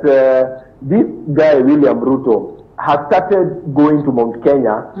 realized that this guy, William Ruto, has started going to Mount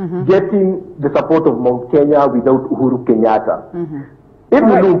Kenya, getting the support of Mount Kenya without Uhuru Kenyatta. If you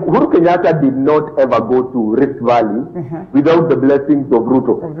look, Uhuru Kenyatta did not ever go to Rift Valley without the blessings of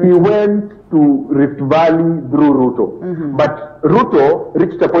Ruto. He went to Rift Valley through Ruto. But Ruto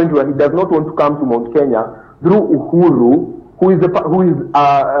reached a point where he does not want to come to Mount Kenya through Uhuru, who is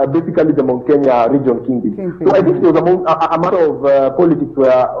basically the Mount Kenya region kingpin. So I think it was a matter of politics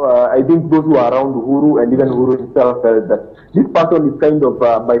where I think those who are around Uhuru and even Uhuru himself felt that this person is kind of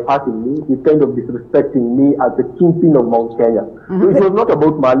bypassing me, he's kind of disrespecting me as the kingpin of Mount Kenya. So it was not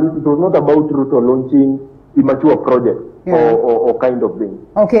about malice, it was not about Ruto launching immature projects. Or kind of thing.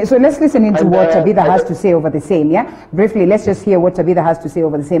 Okay, so let's listen into what Tabitha has to say over the same, Briefly, let's just hear what Tabitha has to say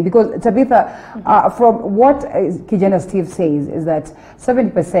over the same. Because Tabitha, from what Kijana Steve says is that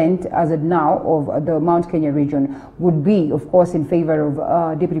 70% as of now of the Mount Kenya region would be, of course, in favor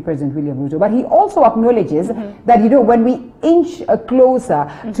of Deputy President William Ruto. But he also acknowledges that, when we inch closer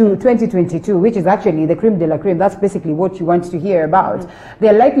to 2022, which is actually the creme de la creme, that's basically what you want to hear about,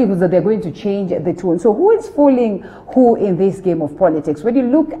 there are likelihoods that they're going to change the tone. So who is fooling who in this game of politics? When you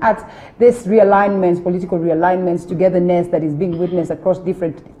look at this realignments, political realignments, togetherness that is being witnessed across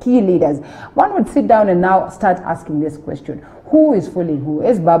different key leaders, one would sit down and now start asking this question. Who is fooling who?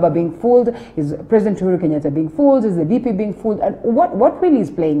 Is Baba being fooled? Is President Uhuru Kenyatta being fooled? Is the DP being fooled? And what really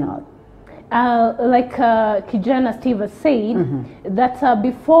is playing out? Like Kijana Steve has said, that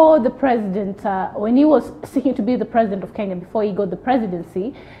before the president, when he was seeking to be the president of Kenya, before he got the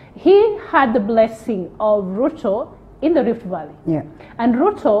presidency, he had the blessing of Ruto in the Rift Valley. Yeah. And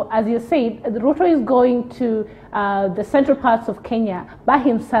Ruto, as you said, Ruto is going to the central parts of Kenya by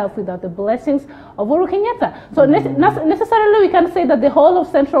himself without the blessings of Uhuru Kenyatta. So necessarily we can say that the whole of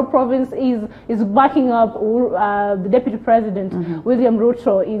Central Province is backing up the Deputy President, William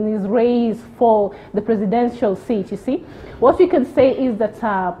Ruto, in his race for the presidential seat, you see. What we can say is that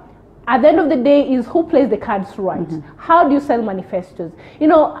at the end of the day is who plays the cards right. How do you sell manifestos? You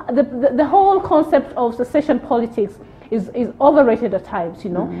know, the whole concept of secession politics is overrated at times, you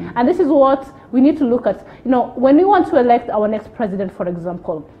know. And this is what we need to look at. You know, when we want to elect our next president, for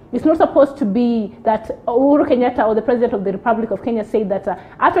example, it's not supposed to be that Uhuru Kenyatta or the President of the Republic of Kenya say that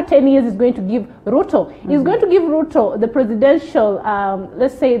after 10 years he's going to give Ruto. He's going to give Ruto the presidential,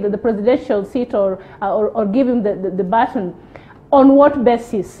 let's say the presidential seat or give him the baton. On what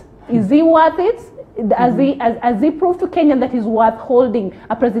basis? Is he worth it? Has he proved to Kenya that he's worth holding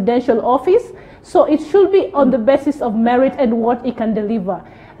a presidential office? So it should be on the basis of merit and what he can deliver.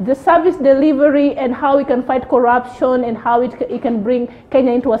 The service delivery and how he can fight corruption and how it can bring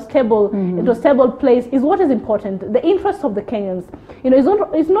Kenya into a stable place is what is important. The interests of the Kenyans. You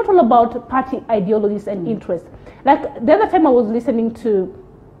know, it's not all about party ideologies and interests. Like the other time I was listening to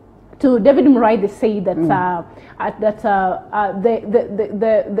David Murai, they say that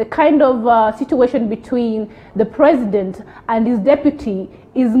the kind of situation between the president and his deputy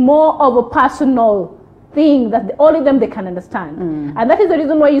is more of a personal thing that only them they can understand. And that is the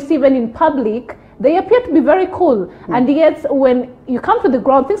reason why you see when in public, they appear to be very cool. And yet when you come to the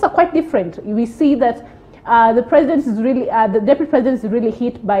ground, things are quite different. We see that the president is really, the deputy president is really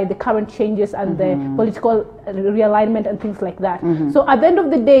hit by the current changes and the political realignment and things like that. So at the end of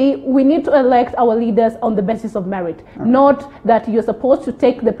the day, we need to elect our leaders on the basis of merit, not that you're supposed to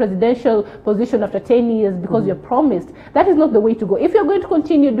take the presidential position after 10 years because you're promised. That is not the way to go. If you're going to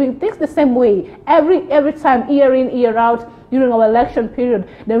continue doing things the same way, every time, year in, year out, during our election period,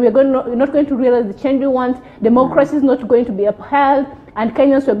 then we're not going to realize the change we want. Democracy is not going to be upheld. And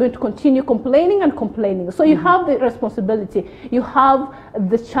Kenyans are going to continue complaining and complaining. So you have the responsibility. You have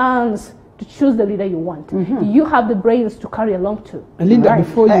the chance to choose the leader you want. You have the brains to carry along to. And Linda,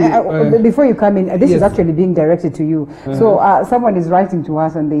 before you come in, this is actually being directed to you. So someone is writing to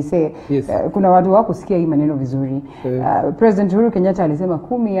us and they say, kuna watu wako sikia hii maneno vizuri. President Uhuru Kenyatta alisema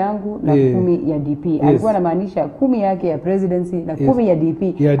 10 yangu na 10 ya DP. Alikuwa anamaanisha 10 yake ya presidency na 10 ya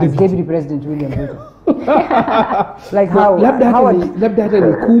DP as Deputy President William Ruto. Like how labda hata ni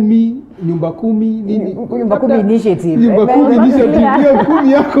 10 nyumba 10 nini nyumba 10 initiative nyumba 10 initiative ya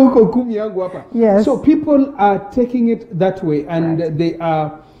 10 yako huko 10 yangu hapa. So people are taking it that way and they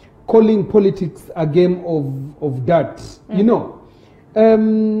are calling politics a game of dirt, you know.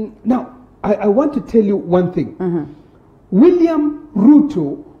 Now I want to tell you one thing. William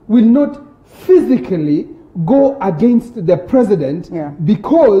Ruto will not physically go against the president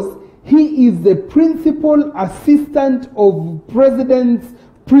because he is the principal assistant of president's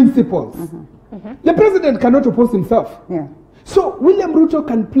principles. The president cannot oppose himself. So William Ruto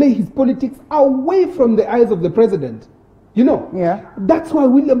can play his politics away from the eyes of the president. You know? That's why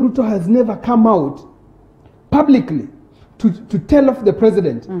William Ruto has never come out publicly to tell off the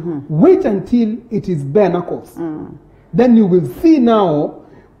president. Wait until it is bare knuckles. Then you will see now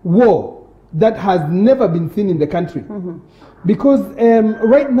war that has never been seen in the country. Because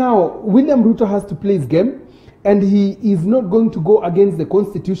right now, William Ruto has to play his game, and he is not going to go against the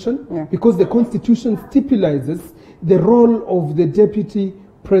Constitution, because the Constitution stipulates the role of the deputy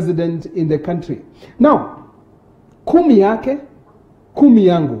president in the country. Now, kumi yake, kumi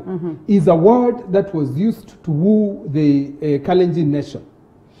yangu is a word that was used to woo the Kalenjin nation,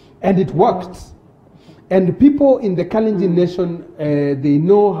 and it worked. And people in the Kalenjin nation, they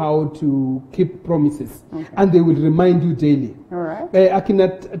know how to keep promises, and they will remind you daily.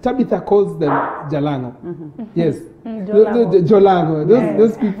 Akina Tabitha calls them Jalango. Yes, Jolango.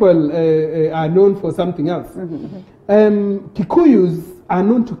 Those people are known for something else. Kikuyus are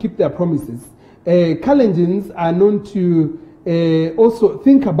known to keep their promises. Kalenjins are known to also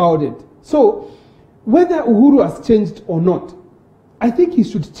think about it. So, whether Uhuru has changed or not, I think he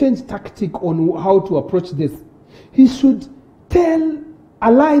should change tactic on how to approach this. He should tell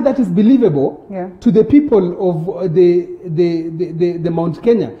a lie that is believable to the people of the Mount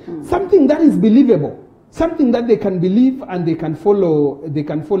Kenya. Something that is believable, something that they can believe and they can follow. They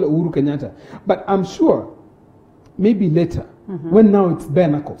can follow Uhuru Kenyatta. But I'm sure, maybe later, when now it's bare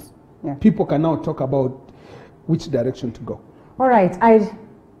knuckles, people can now talk about which direction to go. All right, I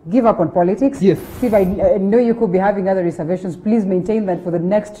give up on politics. Yes. Steve, I know you could be having other reservations. Please maintain that for the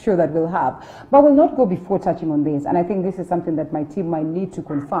next show that we'll have. But we'll not go before touching on this. And I think this is something that my team might need to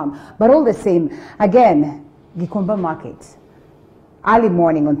confirm. But all the same, again, Gikomba Market, early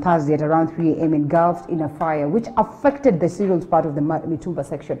morning on Thursday at around 3 a.m. engulfed in a fire which affected the cereals part of the Mitumba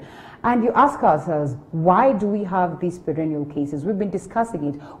section. And you ask ourselves, why do we have these perennial cases? We've been discussing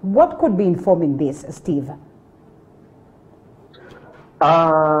it. What could be informing this, Steve?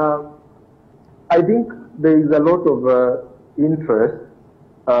 I think there is a lot of interest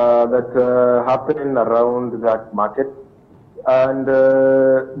that happening around that market. And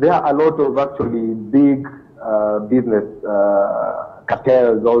there are a lot of actually big business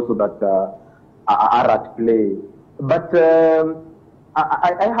cartels also that are at play. But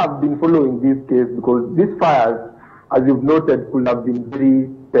I have been following this case because these fires, as you've noted, could have been very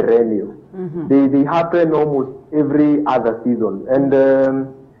perennial. They happen almost every other season. And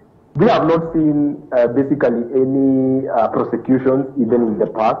we have not seen basically any prosecutions even in the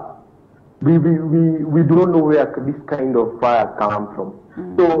past. We do not know where this kind of fire comes from.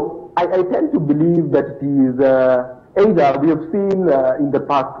 So I tend to believe that it is either we have seen in the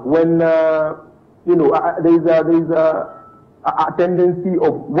past when there is a tendency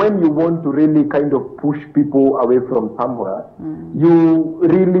of when you want to really kind of push people away from somewhere, you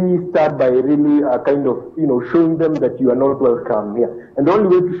really start by really kind of showing them that you are not welcome here. And the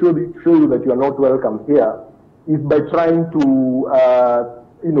only way to show you that you are not welcome here is by trying to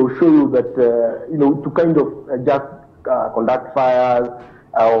show you that, to kind of just conduct fires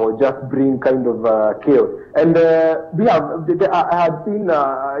or just bring kind of chaos. And I had seen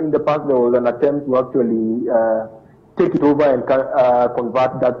in the past there was an attempt to actually take it over and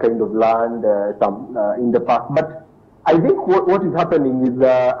convert that kind of land in the past. But I think what is happening is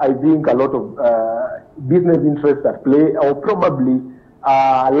I think a lot of business interests at play, or probably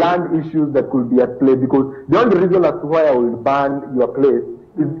land issues that could be at play, because the only reason as to why I will ban your place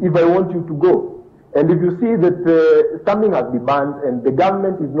is if I want you to go. And if you see that something has been banned and the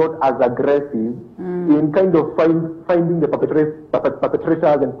government is not as aggressive in kind of finding the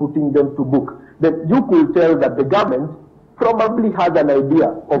perpetrators and putting them to book, then you could tell that the government probably has an idea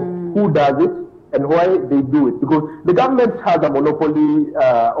of who does it and why they do it. Because the government has a monopoly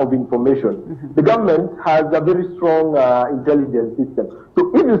of information. The government has a very strong intelligence system. So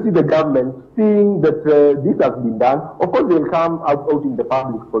if you see the government seeing that this has been done, of course they'll come out in the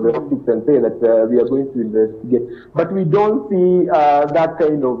public for the optics and say that we are going to investigate. But we don't see that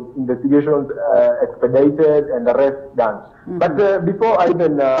kind of investigations expedited and arrests done. But before I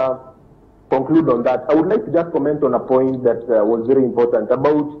even conclude on that, I would like to just comment on a point that was very important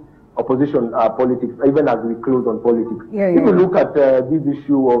about opposition politics, even as we close on politics. If you look at this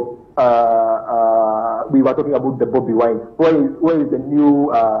issue of, we were talking about the Bobby Wine, where is the new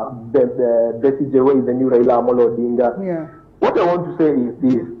Besigye, where is the new Raila Amolo Odinga? What I want to say is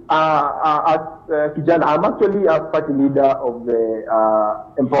this. As Kijana, I'm actually a party leader of the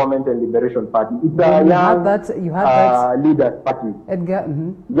Empowerment and Liberation Party. It's a young leaders party. Edgar?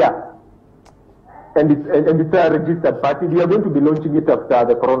 Yeah. And it's a registered party. We are going to be launching it after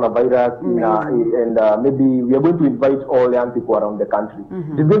the coronavirus, and maybe we are going to invite all young people around the country.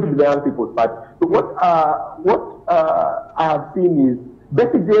 It's going to be the young people's party. So what I have seen is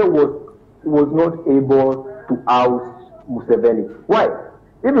Besigye was not able to oust Museveni. Why?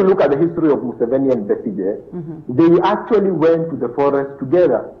 If you look at the history of Museveni and Besigye, they actually went to the forest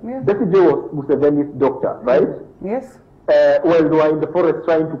together. Besigye was Museveni's doctor, right? Yes. Well, they were in the forest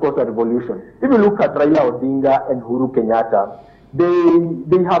trying to cause a revolution. If you look at Raila Odinga and Uhuru Kenyatta,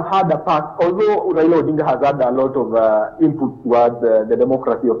 they have had a past, although Raila Odinga has had a lot of input towards the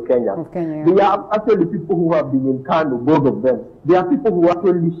democracy of Kenya. They are actually people who have been in Kanu, both of them. They are people who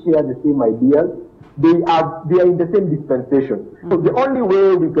actually share the same ideas. They are in the same dispensation. So the only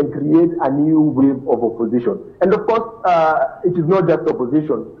way we can create a new wave of opposition, and of course it is not just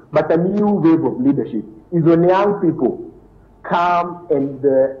opposition, but a new wave of leadership, is when young people come and,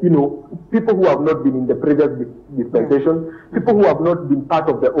 people who have not been in the previous dispensation, people who have not been part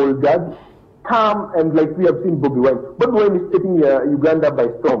of the old guard, come and, like we have seen Bobby Wine. Bobby Wine is taking Uganda by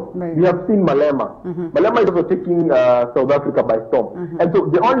storm. We have seen Malema. Malema is also taking South Africa by storm. And so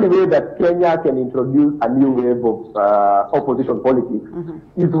the only way that Kenya can introduce a new wave of opposition politics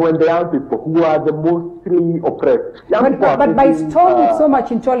is when the young people who are the mostly oppressed. But by storm with so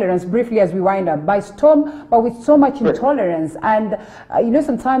much intolerance, briefly as we wind up, by storm, but with so much intolerance. And,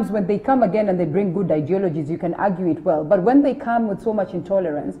 sometimes when they come again and they bring good ideologies, you can argue it well. But when they come with so much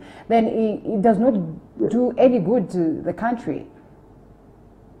intolerance, then it does not do any good to the country.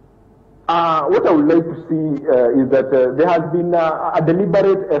 What I would like to see is that there has been a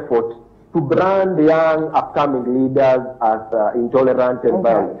deliberate effort to brand young upcoming leaders as intolerant and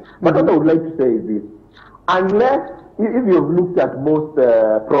violent. But what I would like to say is this: unless if you've looked at most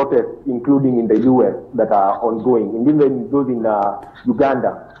protests, including in the US that are ongoing, and even those in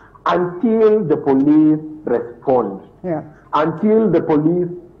Uganda, until the police respond, until the police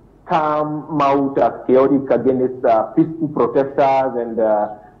come out as chaotic against peaceful protesters and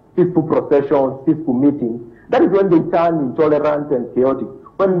peaceful processions, peaceful meetings, that is when they turn intolerant and chaotic.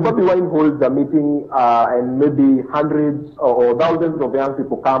 When Bobby Wine holds a meeting and maybe hundreds or thousands of young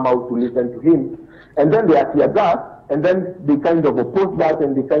people come out to listen to him, and then they are tear gas, and then they kind of oppose that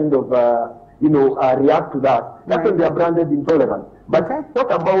and they kind of, react to that. That's when they are branded intolerant. But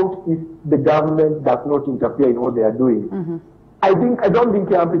what about if the government does not interfere in what they are doing? I don't think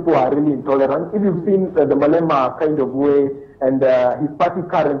young people are really intolerant. If you've seen the Malema kind of way, and his party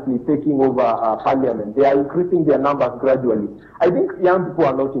currently taking over parliament, they are increasing their numbers gradually. I think young people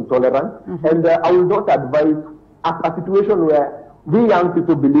are not intolerant, and I will not advise a situation where we young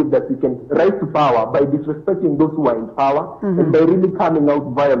people believe that we can rise to power by disrespecting those who are in power and by really coming out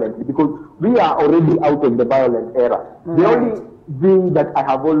violently, because we are already out of the violent era. The only thing that I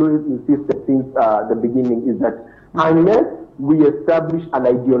have always insisted since the beginning is that unless we establish an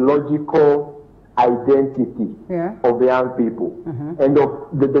ideological identity of the young people and of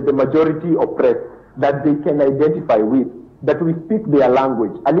the majority oppressed that they can identify with, that we speak their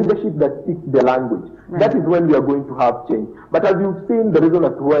language, a leadership that speaks their language, that is when we are going to have change. But as you've seen, the reason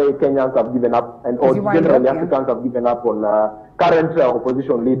as to why Kenyans have given up, and or generally Africans have given up on current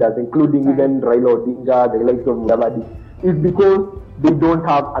opposition leaders, including even Raila Odinga, the likes of Mudavadi, is because they don't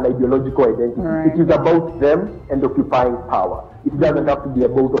have an ideological identity. It is about them and occupying power. It doesn't have to be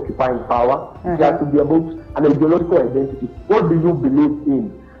about occupying power. It has to be about an ideological identity. What do you believe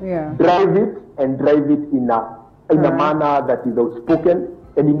in? Drive it, and drive it in a manner that is outspoken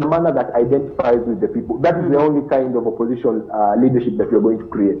and in a manner that identifies with the people. That is the only kind of opposition leadership that we are going to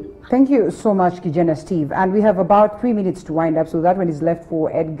create. Thank you so much, Kijana Steve. And we have about 3 minutes to wind up, so that one is left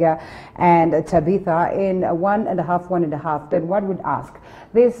for Edgar and Tabitha in 1.5. Then one would ask,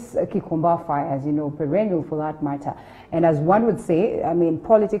 this Gikomba fire, as you know, perennial for that matter, and as one would say, I mean,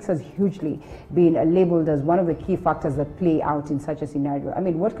 politics has hugely been labeled as one of the key factors that play out in such a scenario. I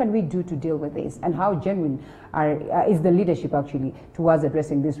mean, what can we do to deal with this, and how genuine is the leadership actually towards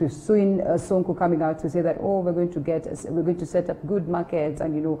addressing this? We've seen Sonko coming out to say that, oh, we're going to set up good markets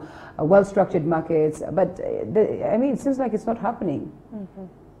and, you know, well-structured markets, but I mean, it seems like it's not happening.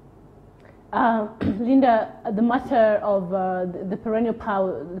 Linda, the matter of the perennial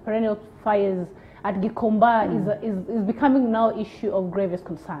fires at Gikomba is becoming now issue of gravest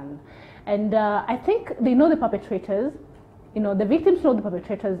concern, and I think they know the perpetrators. You know, the victims know the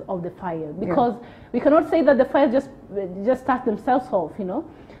perpetrators of the fire, because we cannot say that the fires just start themselves off. You know,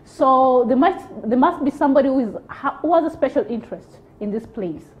 so there must be somebody who has a special interest in this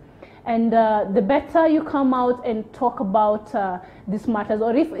place. And the better you come out and talk about these matters,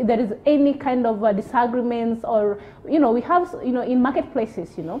 or if there is any kind of disagreements, or, you know, we have, you know, in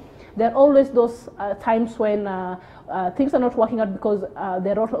marketplaces, you know, there are always those times when things are not working out because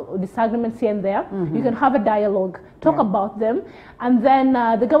there are disagreements here and there. You can have a dialogue, talk about them, and then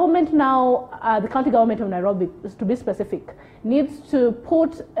the government now, the county government of Nairobi, to be specific, needs to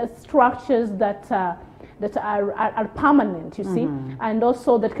put structures that are permanent, you see, and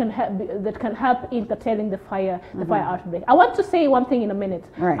also that can help in curtailing the fire outbreak. I want to say one thing in a minute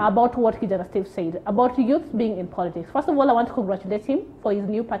about what Kijana Steve said about youth being in politics. First of all, I want to congratulate him for his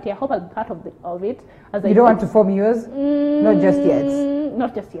new party. I hope I'll be part of it. You don't want to form yours? Not just yet.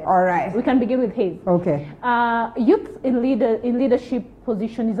 Not just yet. All right. We can begin with his. Okay. Youth in leadership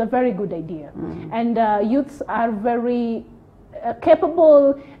position is a very good idea, and youths are very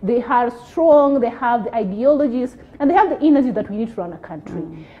capable, they are strong, they have the ideologies, and they have the energy that we need to run a country.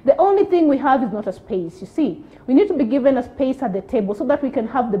 The only thing we have is not a space, you see. We need to be given a space at the table so that we can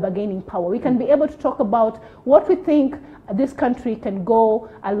have the bargaining power. We can be able to talk about what we think this country can go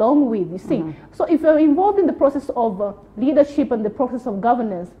along with, you see. So if you're involved in the process of leadership and the process of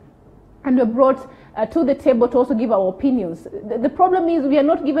governance, and we're brought to the table to also give our opinions. The problem is we are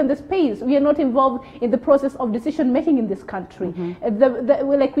not given the space. We are not involved in the process of decision making in this country.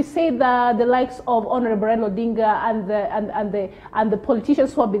 Like we say, the likes of Honorable Raila Odinga and the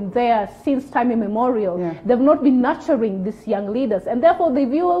politicians who have been there since time immemorial, they've not been nurturing these young leaders, and therefore they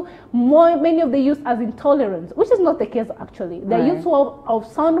view many of the youth as intolerant, which is not the case actually. They're youth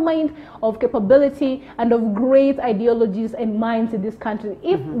of sound mind, of capability, and of great ideologies and minds in this country.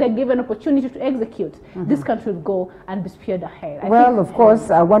 If they're given opportunity to execute, this country will go and be speared ahead. Well, of course,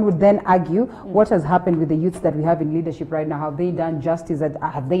 one would then argue what has happened with the youths that we have in leadership right now. Have they done justice?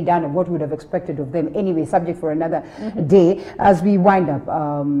 Have they done what we would have expected of them? Anyway, subject for another day. As we wind up,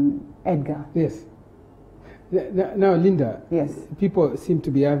 Edgar. Yes. Now, Linda, Yes. people seem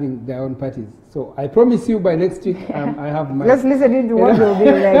to be having their own parties. So I promise you by next week, I have mine. Let's listen into what will be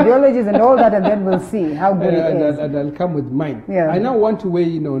the ideologies and all that, and then we'll see how good it is. And I'll come with mine. Yeah. I now want to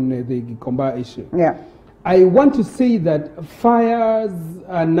weigh in on the Gikomba issue. Yeah. I want to say that fires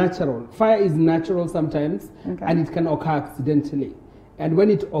are natural. Fire is natural sometimes, Okay. and it can occur accidentally. And when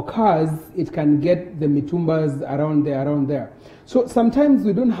it occurs, it can get the mitumbas around there. So sometimes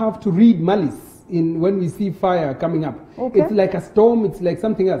we don't have to read malice in when we see fire coming up. Okay. It's like a storm, it's like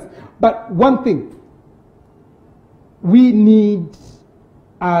something else. But one thing, we need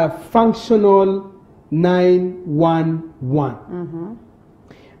a functional 911.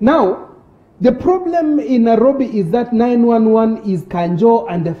 Now, the problem in Nairobi is that 911 is Kanjo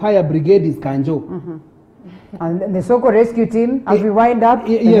and the fire brigade is Kanjo. And the Soko rescue team, as we wind up.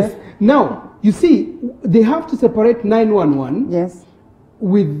 Yes. Now, you see, they have to separate 911 Yes.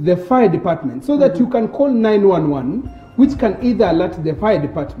 with the fire department so that you can call 911, which can either alert the fire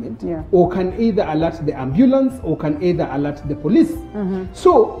department Yeah. or can either alert the ambulance or can either alert the police.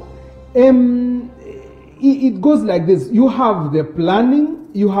 So it goes like this. You have the planning,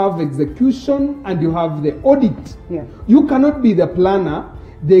 you have execution, and you have the audit. Yeah. You cannot be the planner,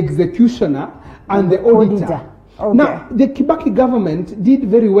 the executioner, and the auditor. Okay. Now, the Kibaki government did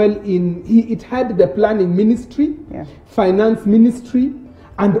very well it had the planning ministry, Yeah. finance ministry,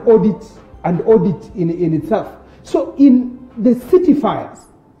 and audit in itself. So in the city fires,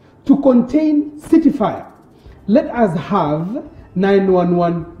 to contain city fire, let us have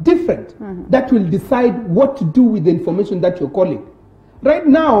 911 different. That will decide what to do with the information that you're calling. Right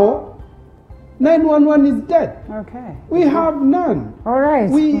now, 911 is dead. Okay. We have none. All right.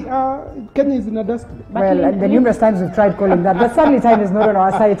 Kenya is in a dust bin. Well, the numerous times we've tried calling that, but sadly time is not on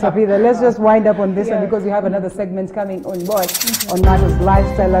our side, Tabitha. Let's just wind up on this one because we have another segment coming on board on matters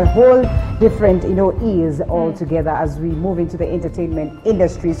lifestyle, a whole different, ease altogether as we move into the entertainment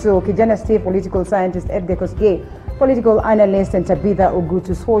industry. So, Kijana State political scientist Edgar Kosgei, political analyst, and Tabitha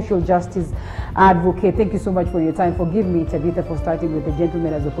Ogutu, social justice advocate. Thank you so much for your time. Forgive me, Tabitha, for starting with the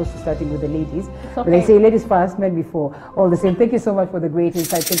gentlemen as opposed to starting with the ladies. But they say ladies first, men before. All the same. Thank you so much for the great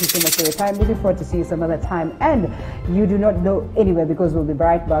insight. Thank you so much for your time. Looking forward to see you some other time. And you do not go anywhere because we'll be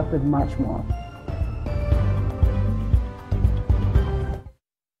right back with much more.